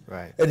stories,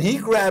 right. And he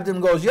grabbed him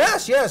and goes,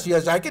 yes,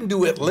 I can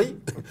do Italy.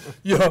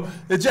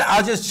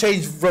 I'll just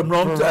change from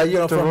Rome to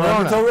Rome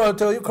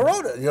to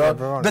Corona.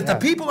 Verona, but the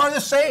people are the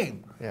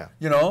same. Yeah.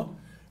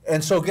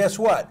 And so guess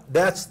what?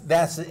 That's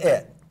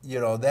it.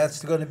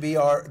 That's going to be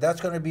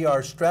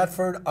our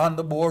Stratford on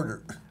the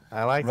border.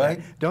 I like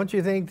that. Don't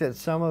you think that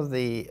some of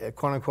the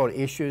quote-unquote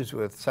issues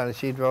with San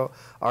Isidro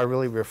are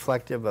really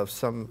reflective of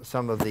some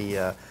of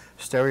the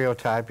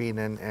stereotyping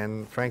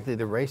and frankly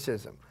the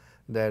racism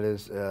that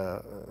is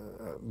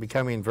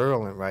becoming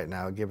virulent right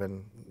now,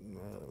 given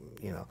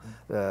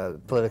the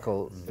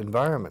political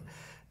environment?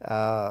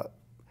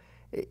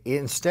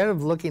 Instead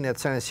of looking at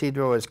San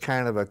Isidro as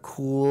kind of a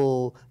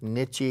cool,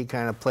 niche-y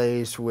kind of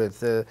place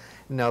with,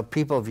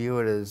 people view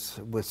it as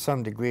with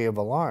some degree of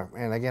alarm.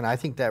 And again, I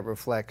think that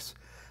reflects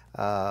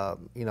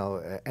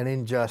an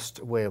unjust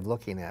way of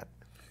looking at it.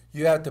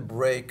 You have to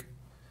break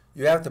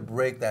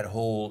that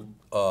whole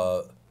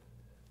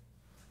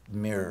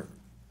mirror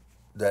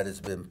that has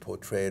been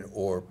portrayed,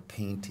 or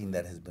painting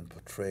that has been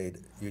portrayed.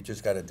 You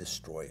just got to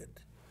destroy it.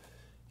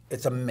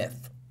 It's a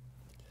myth.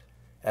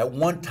 At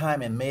one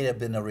time, it may have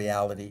been a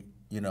reality,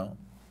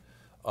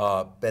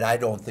 but I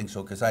don't think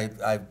so, because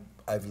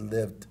I've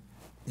lived,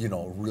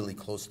 really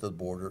close to the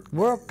border.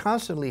 We're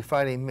constantly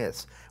fighting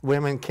myths.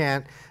 Women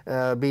can't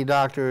be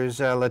doctors.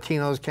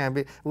 Latinos can't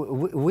be.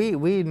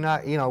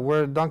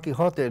 We're Don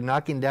Quixote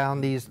knocking down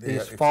these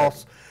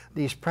false,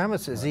 these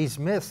premises, right. These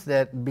myths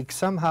that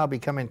somehow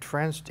become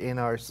entrenched in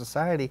our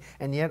society,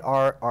 and yet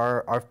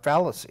are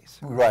fallacies.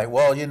 Right.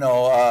 Well,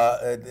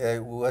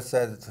 what's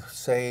that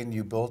saying?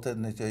 You built it,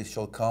 and it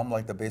shall come,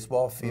 like the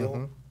baseball field.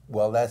 Mm-hmm.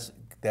 Well, that's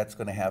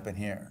going to happen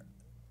here.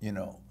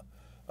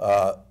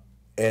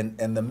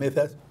 And the myth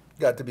has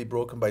got to be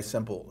broken by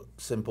simple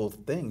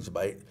things,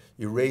 by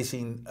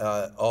erasing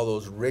all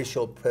those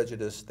racial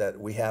prejudice that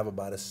we have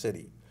about a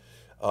city.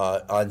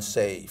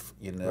 Unsafe,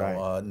 right.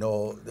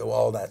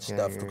 All that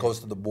stuff, close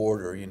to the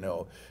border,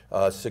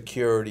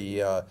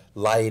 security,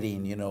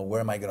 lighting, where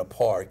am I going to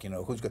park,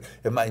 is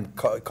my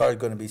car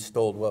going to be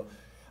stolen? Well,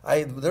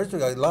 there's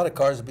a lot of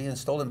cars being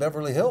stolen in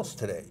Beverly Hills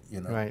today,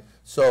 Right.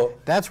 So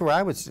that's where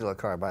I would steal a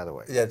car, by the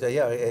way. Yeah,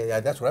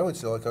 that's where I would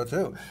steal a car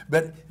too.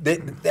 But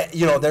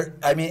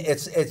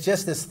it's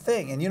just this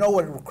thing, and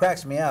what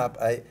cracks me up?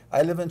 I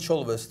live in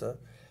Chula Vista.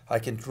 I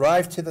can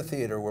drive to the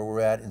theater where we're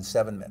at in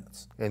 7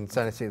 minutes. In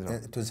San Isidro.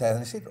 To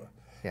San Isidro.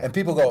 Yeah. And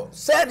people go,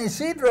 San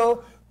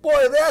Isidro?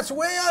 Boy, that's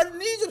way out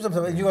in Egypt.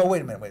 And you go,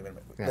 wait a minute.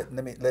 Yeah.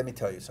 Let me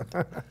tell you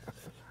something.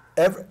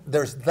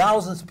 There's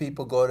thousands of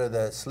people go to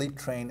the Sleep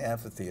Train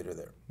Amphitheater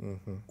there,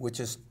 mm-hmm. which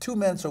is 2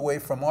 minutes away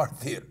from our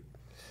theater.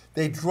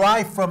 They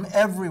drive from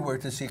everywhere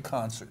to see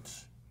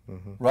concerts,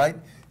 mm-hmm. right?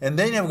 And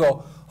they never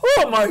go,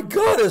 oh my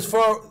God, as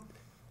far.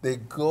 They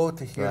go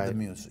to hear right. the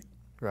music.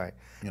 Right.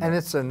 And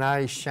it's a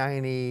nice,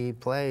 shiny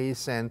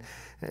place, and,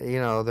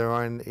 they're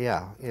on,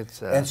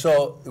 it's... And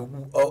so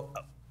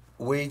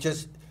we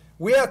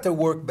have to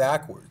work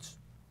backwards,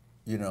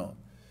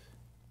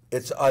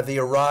 It's the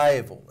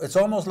arrival. It's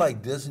almost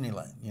like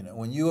Disneyland,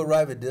 When you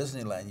arrive at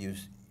Disneyland,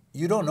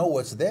 you don't know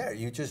what's there.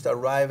 You just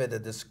arrive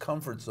at this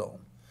comfort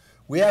zone.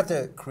 We have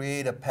to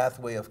create a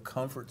pathway of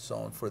comfort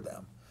zone for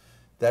them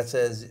that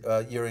says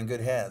you're in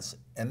good hands.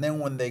 And then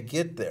when they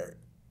get there,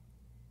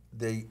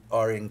 they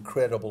are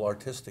incredible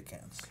artistic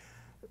hands.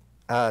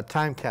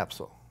 Time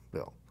capsule,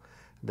 Bill,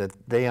 that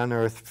they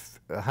unearth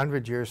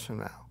 100 years from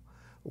now.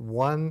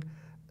 One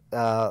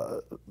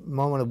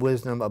moment of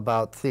wisdom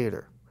about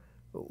theater.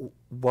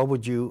 What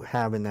would you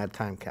have in that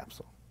time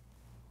capsule?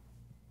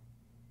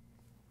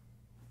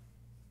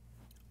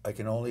 I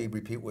can only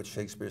repeat what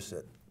Shakespeare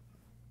said.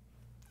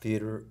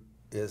 Theater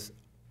is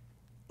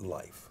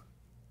life.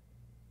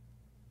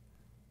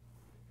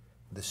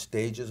 The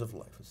stages of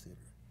life is theater.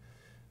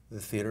 The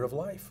theater of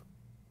life.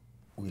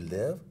 We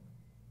live,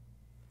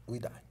 we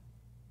die,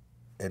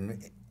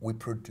 and we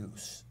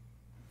produce.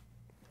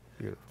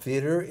 Beautiful.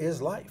 Theater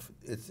is life.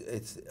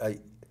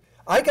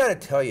 I got to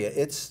tell you,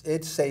 it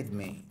saved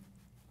me.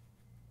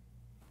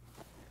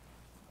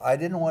 I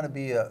didn't want to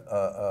be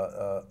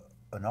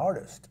an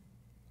artist.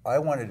 I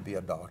wanted to be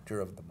a doctor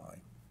of the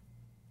mind.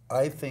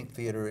 I think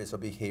theater is a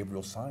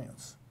behavioral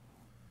science.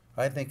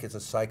 I think it's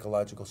a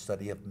psychological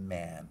study of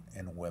man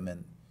and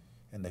women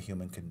and the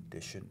human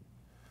condition.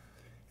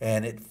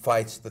 And it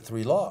fights the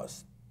 3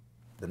 laws,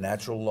 the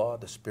natural law,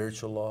 the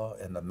spiritual law,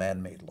 and the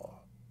man-made law.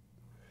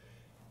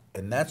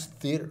 And that's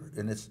theater.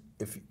 And it's,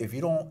 if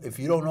you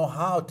don't know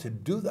how to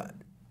do that,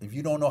 if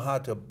you don't know how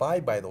to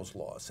abide by those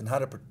laws and how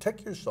to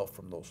protect yourself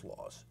from those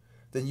laws,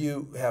 then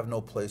you have no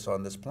place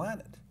on this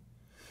planet.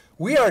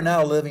 We are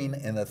now living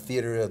in a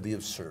theater of the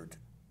absurd.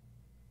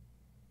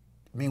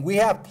 I mean, we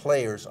have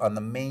players on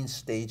the main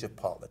stage of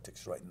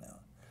politics right now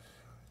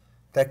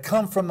that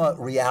come from a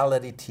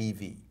reality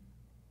TV.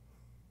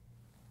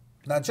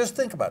 Now, just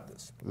think about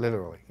this.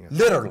 Literally. Yeah.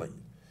 Literally.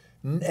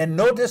 And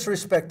no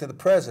disrespect to the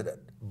president,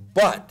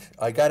 But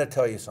I got to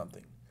tell you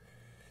something.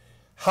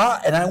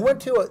 And I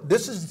went to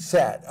this is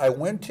sad. I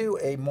went to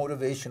a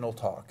motivational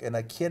talk, and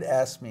a kid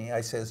asked me. I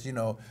says, you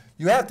know,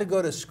 you have to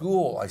go to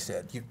school. I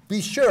said, you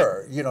be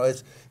sure. You know,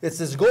 it's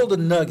this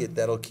golden nugget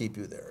that'll keep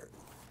you there.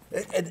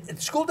 And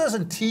school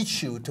doesn't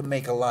teach you to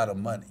make a lot of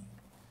money.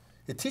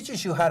 It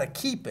teaches you how to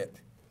keep it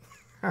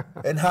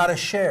and how to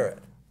share it.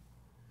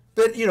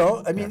 But, you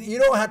know, I mean, you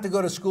don't have to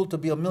go to school to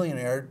be a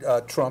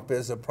millionaire. Trump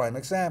is a prime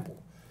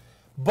example.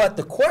 But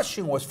the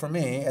question was for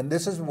me, and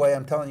this is the way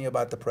I'm telling you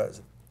about the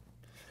president,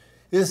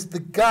 is the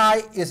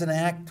guy is an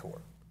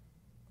actor.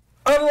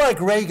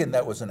 Unlike Reagan,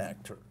 that was an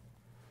actor.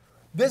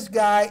 This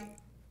guy,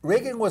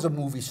 Reagan was a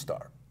movie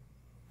star.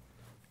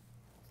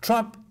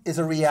 Trump is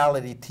a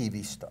reality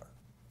TV star.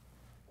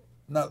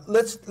 Now,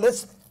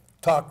 let's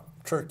talk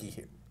turkey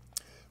here.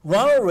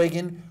 Ronald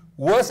Reagan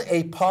was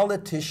a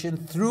politician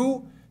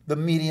through the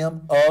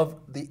medium of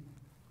the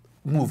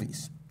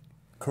movies.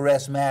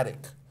 Charismatic.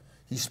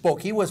 He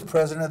spoke. He was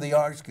president of the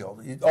Arts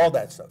Guild, all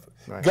that stuff.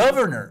 Right.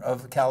 Governor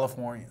of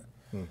California.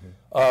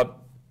 Mm-hmm.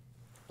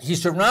 He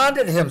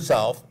surrounded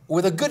himself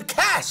with a good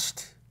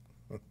cast.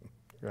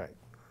 Right.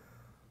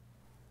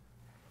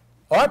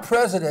 Our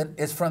president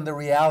is from the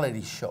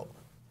reality show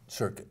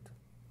circuit.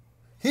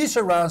 He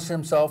surrounds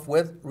himself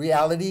with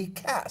reality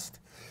cast.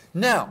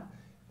 Now,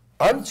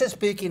 I'm just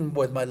speaking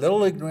with my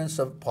little ignorance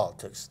of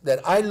politics, that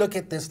I look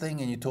at this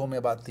thing, and you told me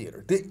about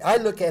theater. I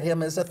look at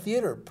him as a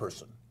theater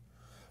person.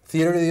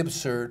 Theater of the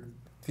absurd,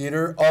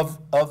 theater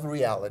of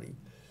reality,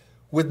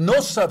 with no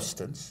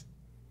substance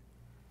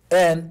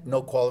and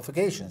no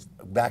qualifications.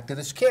 Back to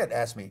this kid,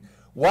 asked me,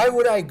 why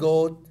would I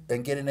go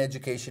and get an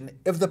education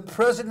if the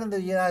president of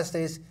the United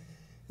States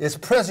is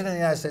president of the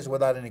United States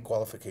without any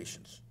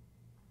qualifications?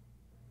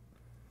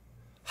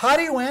 How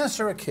do you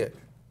answer a kid?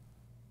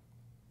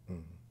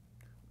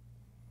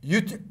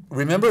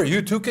 Remember,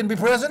 you too can be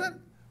president?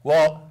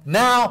 Well,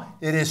 now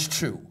it is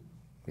true.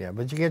 Yeah,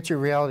 but you get your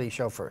reality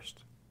show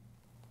first.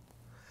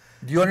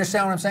 Do you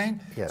understand what I'm saying?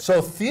 Yes.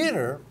 So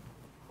theater,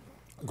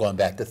 going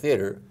back to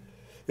theater,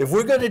 if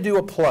we're going to do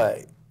a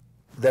play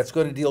that's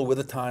going to deal with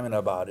the time and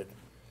about it,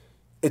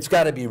 it's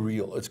got to be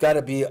real. It's got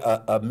to be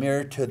a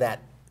mirror to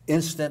that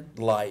instant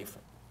life.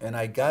 And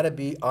I got to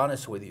be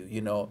honest with you.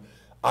 You know,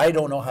 I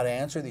don't know how to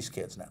answer these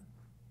kids now,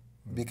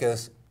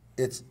 because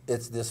it's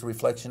this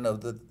reflection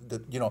of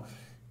the you know,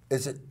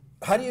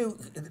 how do you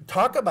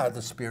talk about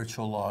the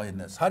spiritual law in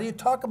this? How do you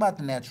talk about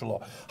the natural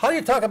law? How do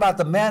you talk about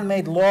the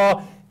man-made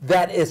law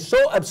that is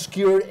so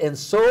obscure and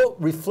so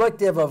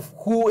reflective of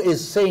who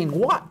is saying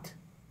what?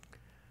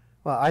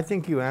 Well, I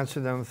think you answer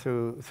them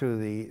through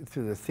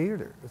the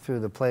theater,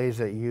 through the plays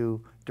that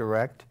you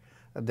direct.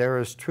 There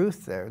is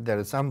truth there, that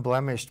it's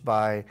unblemished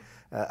by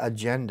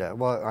agenda.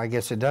 Well, I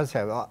guess it does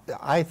have.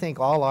 I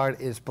think all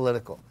art is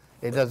political.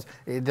 It does.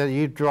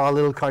 You draw a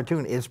little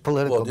cartoon, it's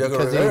political, well,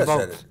 because it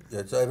evokes.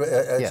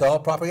 It's all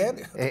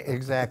propaganda.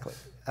 Exactly.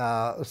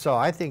 So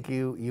I think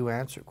you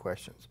answer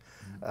questions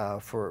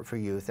for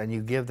youth, and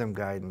you give them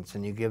guidance,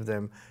 and you give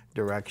them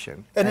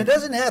direction. And it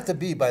doesn't have to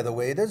be, by the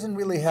way, it doesn't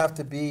really have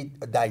to be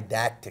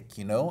didactic,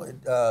 you know.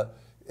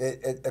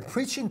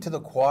 Preaching to the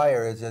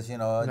choir is just, you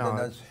know.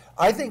 No,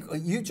 I think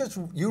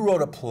you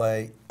wrote a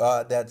play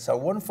that's a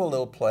wonderful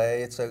little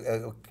play. It's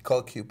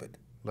called Cupid.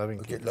 Loving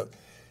Cupid. Look.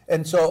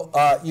 And so,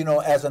 you know,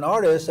 as an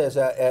artist,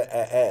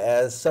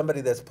 as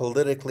somebody that's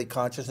politically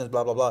conscious and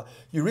blah, blah, blah,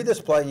 you read this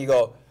play and you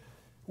go,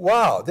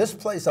 wow, this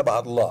play's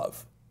about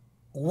love.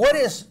 What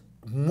is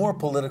more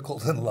political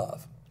than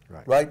love?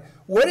 Right?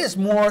 What is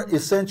more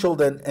essential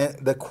than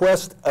the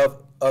quest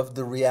of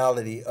the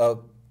reality,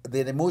 of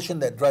the emotion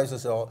that drives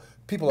us all?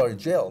 People are in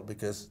jail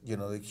because, you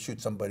know, they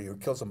shoot somebody or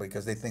kill somebody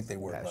because they think they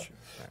were love.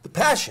 The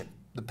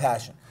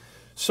passion.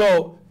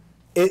 So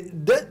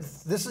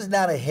this is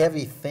not a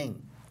heavy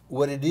thing.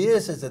 What it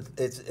is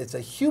it's a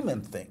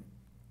human thing,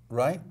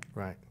 right?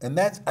 Right. And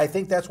I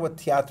think that's what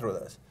teatro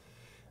does.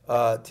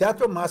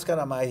 Teatro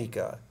Máscara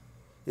Mágica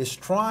is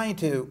trying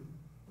to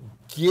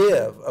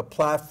give a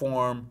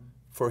platform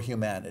for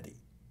humanity,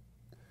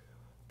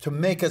 to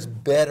make us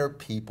better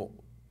people,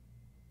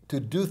 to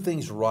do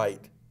things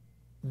right.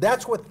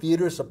 That's what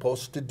theater is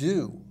supposed to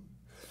do.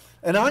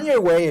 And on your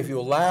way, if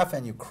you laugh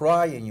and you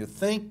cry and you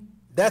think,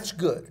 that's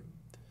good.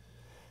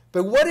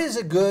 But what is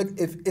it good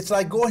if it's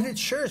like going to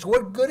church?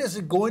 What good is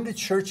it going to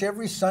church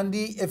every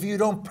Sunday if you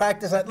don't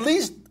practice at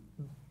least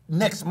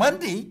next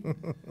Monday?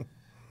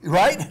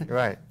 Right?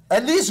 Right.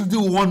 At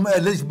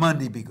least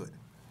Monday be good.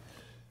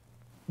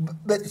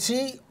 But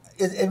see,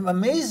 it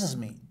amazes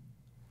me.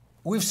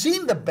 We've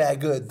seen the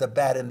good, the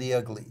bad, and the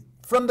ugly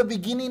from the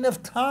beginning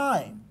of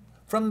time,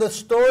 from the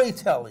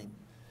storytelling,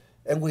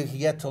 and we've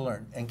yet to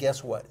learn. And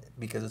guess what?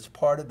 Because it's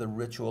part of the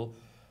ritual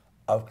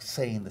of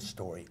saying the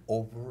story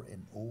over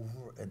and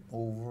over and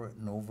over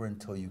and over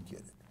until you get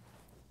it.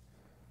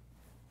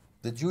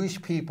 The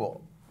Jewish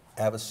people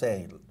have a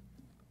saying,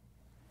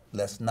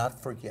 let's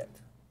not forget.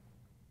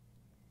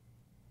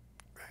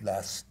 Right?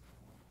 That's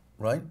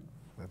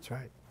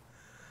right.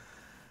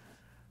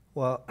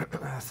 Well,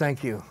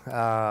 thank you.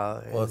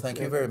 Well, thank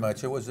you very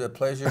much. It was a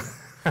pleasure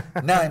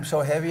Now I'm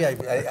so heavy.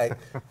 I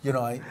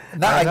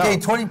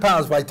gained 20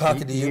 pounds by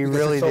talking to you. You because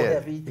really it's so did.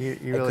 Heavy.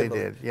 You really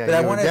did. Yeah, but I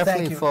you were want to thank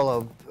definitely you.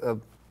 full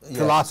of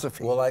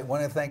philosophy. Well, I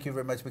want to thank you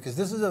very much because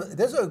this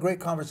is a great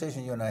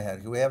conversation you and I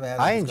had. We haven't had.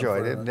 I this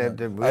enjoyed it.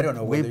 I don't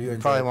know whether you we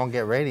enjoyed probably it. won't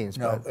get ratings,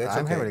 No, but it's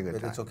I'm okay. having a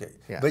good time. It's okay.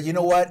 Yeah. But you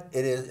know what?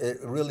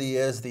 It really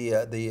is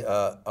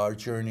our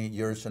journey,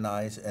 yours and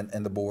I's,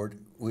 and the board.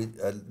 We'd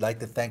like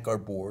to thank our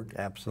board.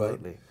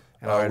 Absolutely. Right?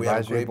 And our we have a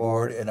advisory great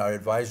board and our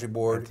advisory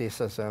board.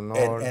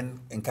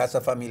 And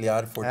Casa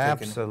Familiar for taking.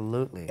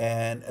 Absolutely.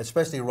 And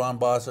especially Ron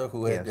Baza,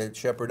 who had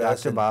shepherded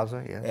us. Dr.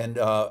 Baza, yes. And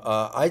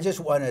I just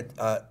want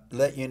to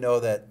let you know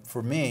that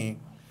for me,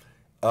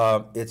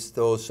 it's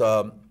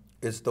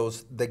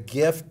the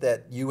gift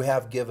that you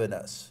have given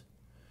us,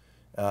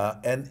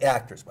 and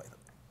actors, by the way,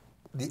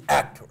 the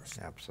actors,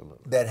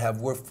 absolutely, that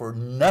have worked for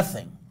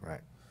nothing, right?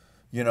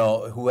 You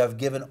know, who have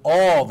given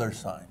all their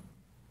time,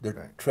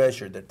 their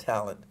treasure, their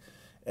talent,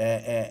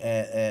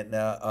 and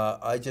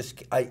I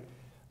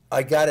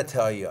got to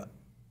tell you,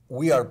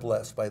 we are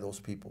blessed by those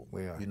people.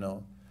 We are, you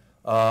know,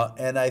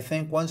 and I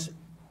think once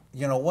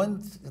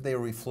they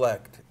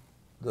reflect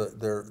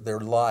their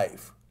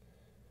life,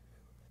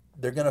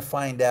 they're going to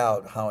find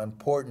out how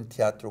important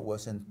teatro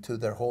was to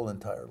their whole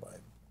entire life.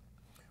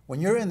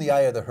 When you're in the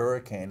eye of the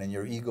hurricane and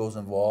your ego's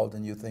involved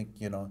and you think,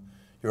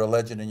 you're a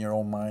legend in your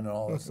own mind and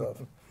all that stuff,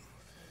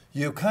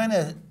 you kind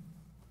of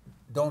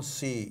don't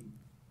see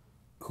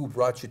who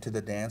brought you to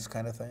the dance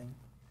kind of thing.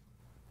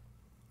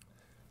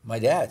 My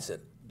dad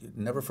said,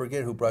 never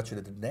forget who brought you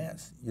to the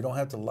dance. You don't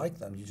have to like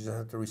them, you just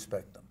have to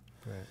respect them.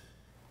 Right.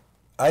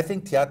 I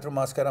think Teatro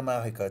Máscara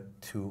Mágica,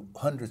 to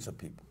hundreds of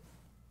people,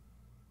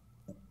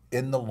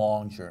 in the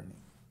long journey,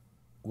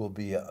 will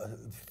be a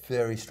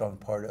very strong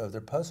part of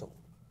their puzzle.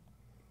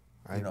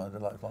 Their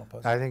lifelong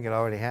puzzle. I think it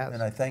already has.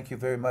 And I thank you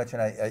very much.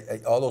 And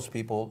I all those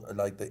people,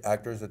 like the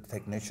actors, the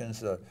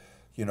technicians,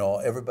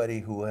 everybody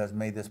who has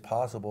made this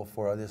possible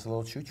for this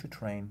little choo-choo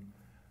train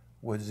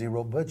with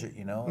zero budget,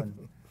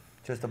 and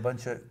just a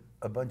bunch of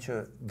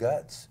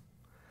guts.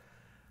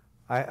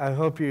 I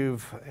hope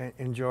you've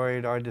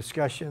enjoyed our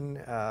discussion.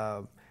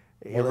 Well,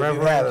 if you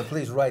have it,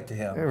 please write to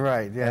him.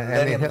 Right, yeah, and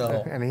let him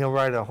know. And he'll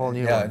write a whole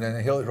new one. Yeah, and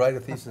then he'll write a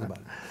thesis about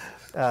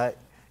it.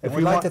 And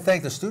we'd like to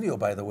thank the studio,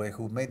 by the way,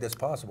 who made this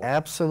possible.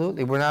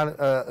 Absolutely. We're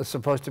not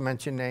supposed to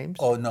mention names.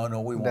 Oh, no,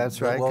 we won't. That's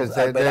right. Well,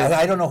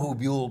 I don't know who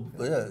Buell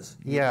is.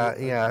 Yeah,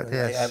 I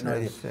have no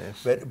idea.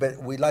 Yes.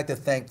 But we'd like to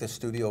thank the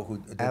studio who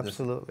did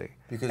Absolutely.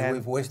 this. Because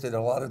we've wasted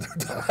a lot of their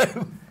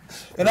time.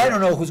 And I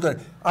don't know who's going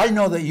to. I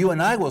know that you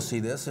and I will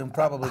see this and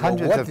probably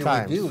hundreds of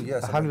times. We do?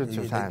 Yes, hundreds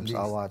of times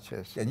I'll watch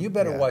this. And you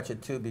better watch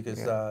it too because,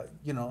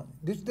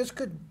 this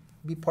could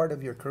be part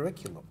of your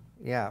curriculum.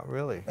 Yeah,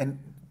 really. And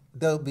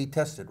they'll be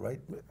tested,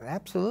 right?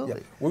 Absolutely.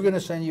 Yeah. We're going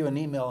to send you an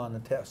email on the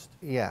test.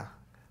 Yeah.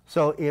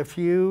 So if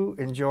you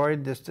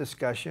enjoyed this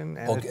discussion,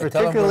 and Okay,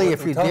 particularly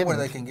if you tell didn't, them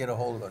where they can get a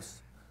hold of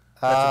us.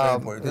 That's very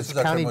important. This is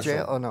our county commercial.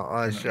 jail. Oh no.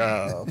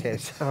 Okay.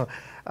 So,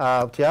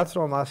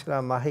 Teatro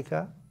Máscara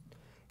Mágica,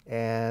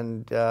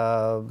 and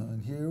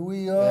here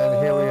we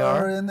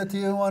are. In the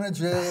Tijuana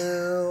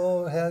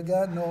jail. Have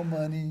got no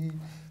money.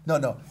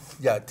 No.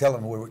 Yeah, tell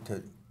them where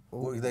to.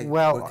 I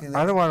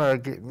don't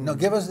want to. No,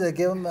 give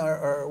them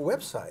our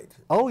website.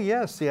 Oh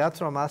yes,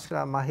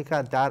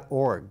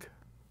 teatromascaramagica.org.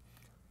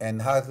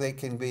 And how they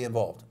can be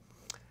involved.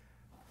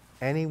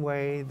 Any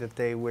way that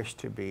they wish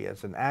to be,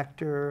 as an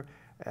actor,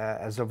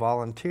 as a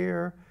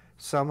volunteer,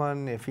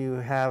 someone. If you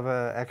have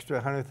an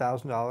extra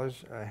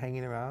 $100,000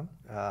 hanging around,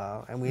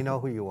 and we know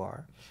who you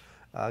are,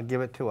 give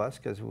it to us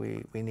because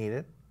we need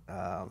it.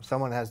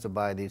 Someone has to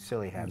buy these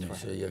silly hats for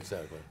him. Yeah,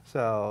 exactly.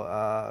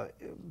 So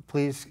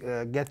please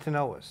get to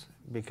know us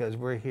because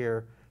we're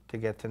here to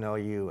get to know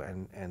you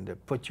and to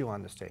put you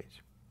on the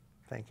stage.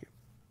 Thank you.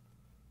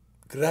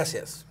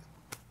 Gracias.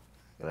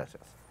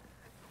 Gracias.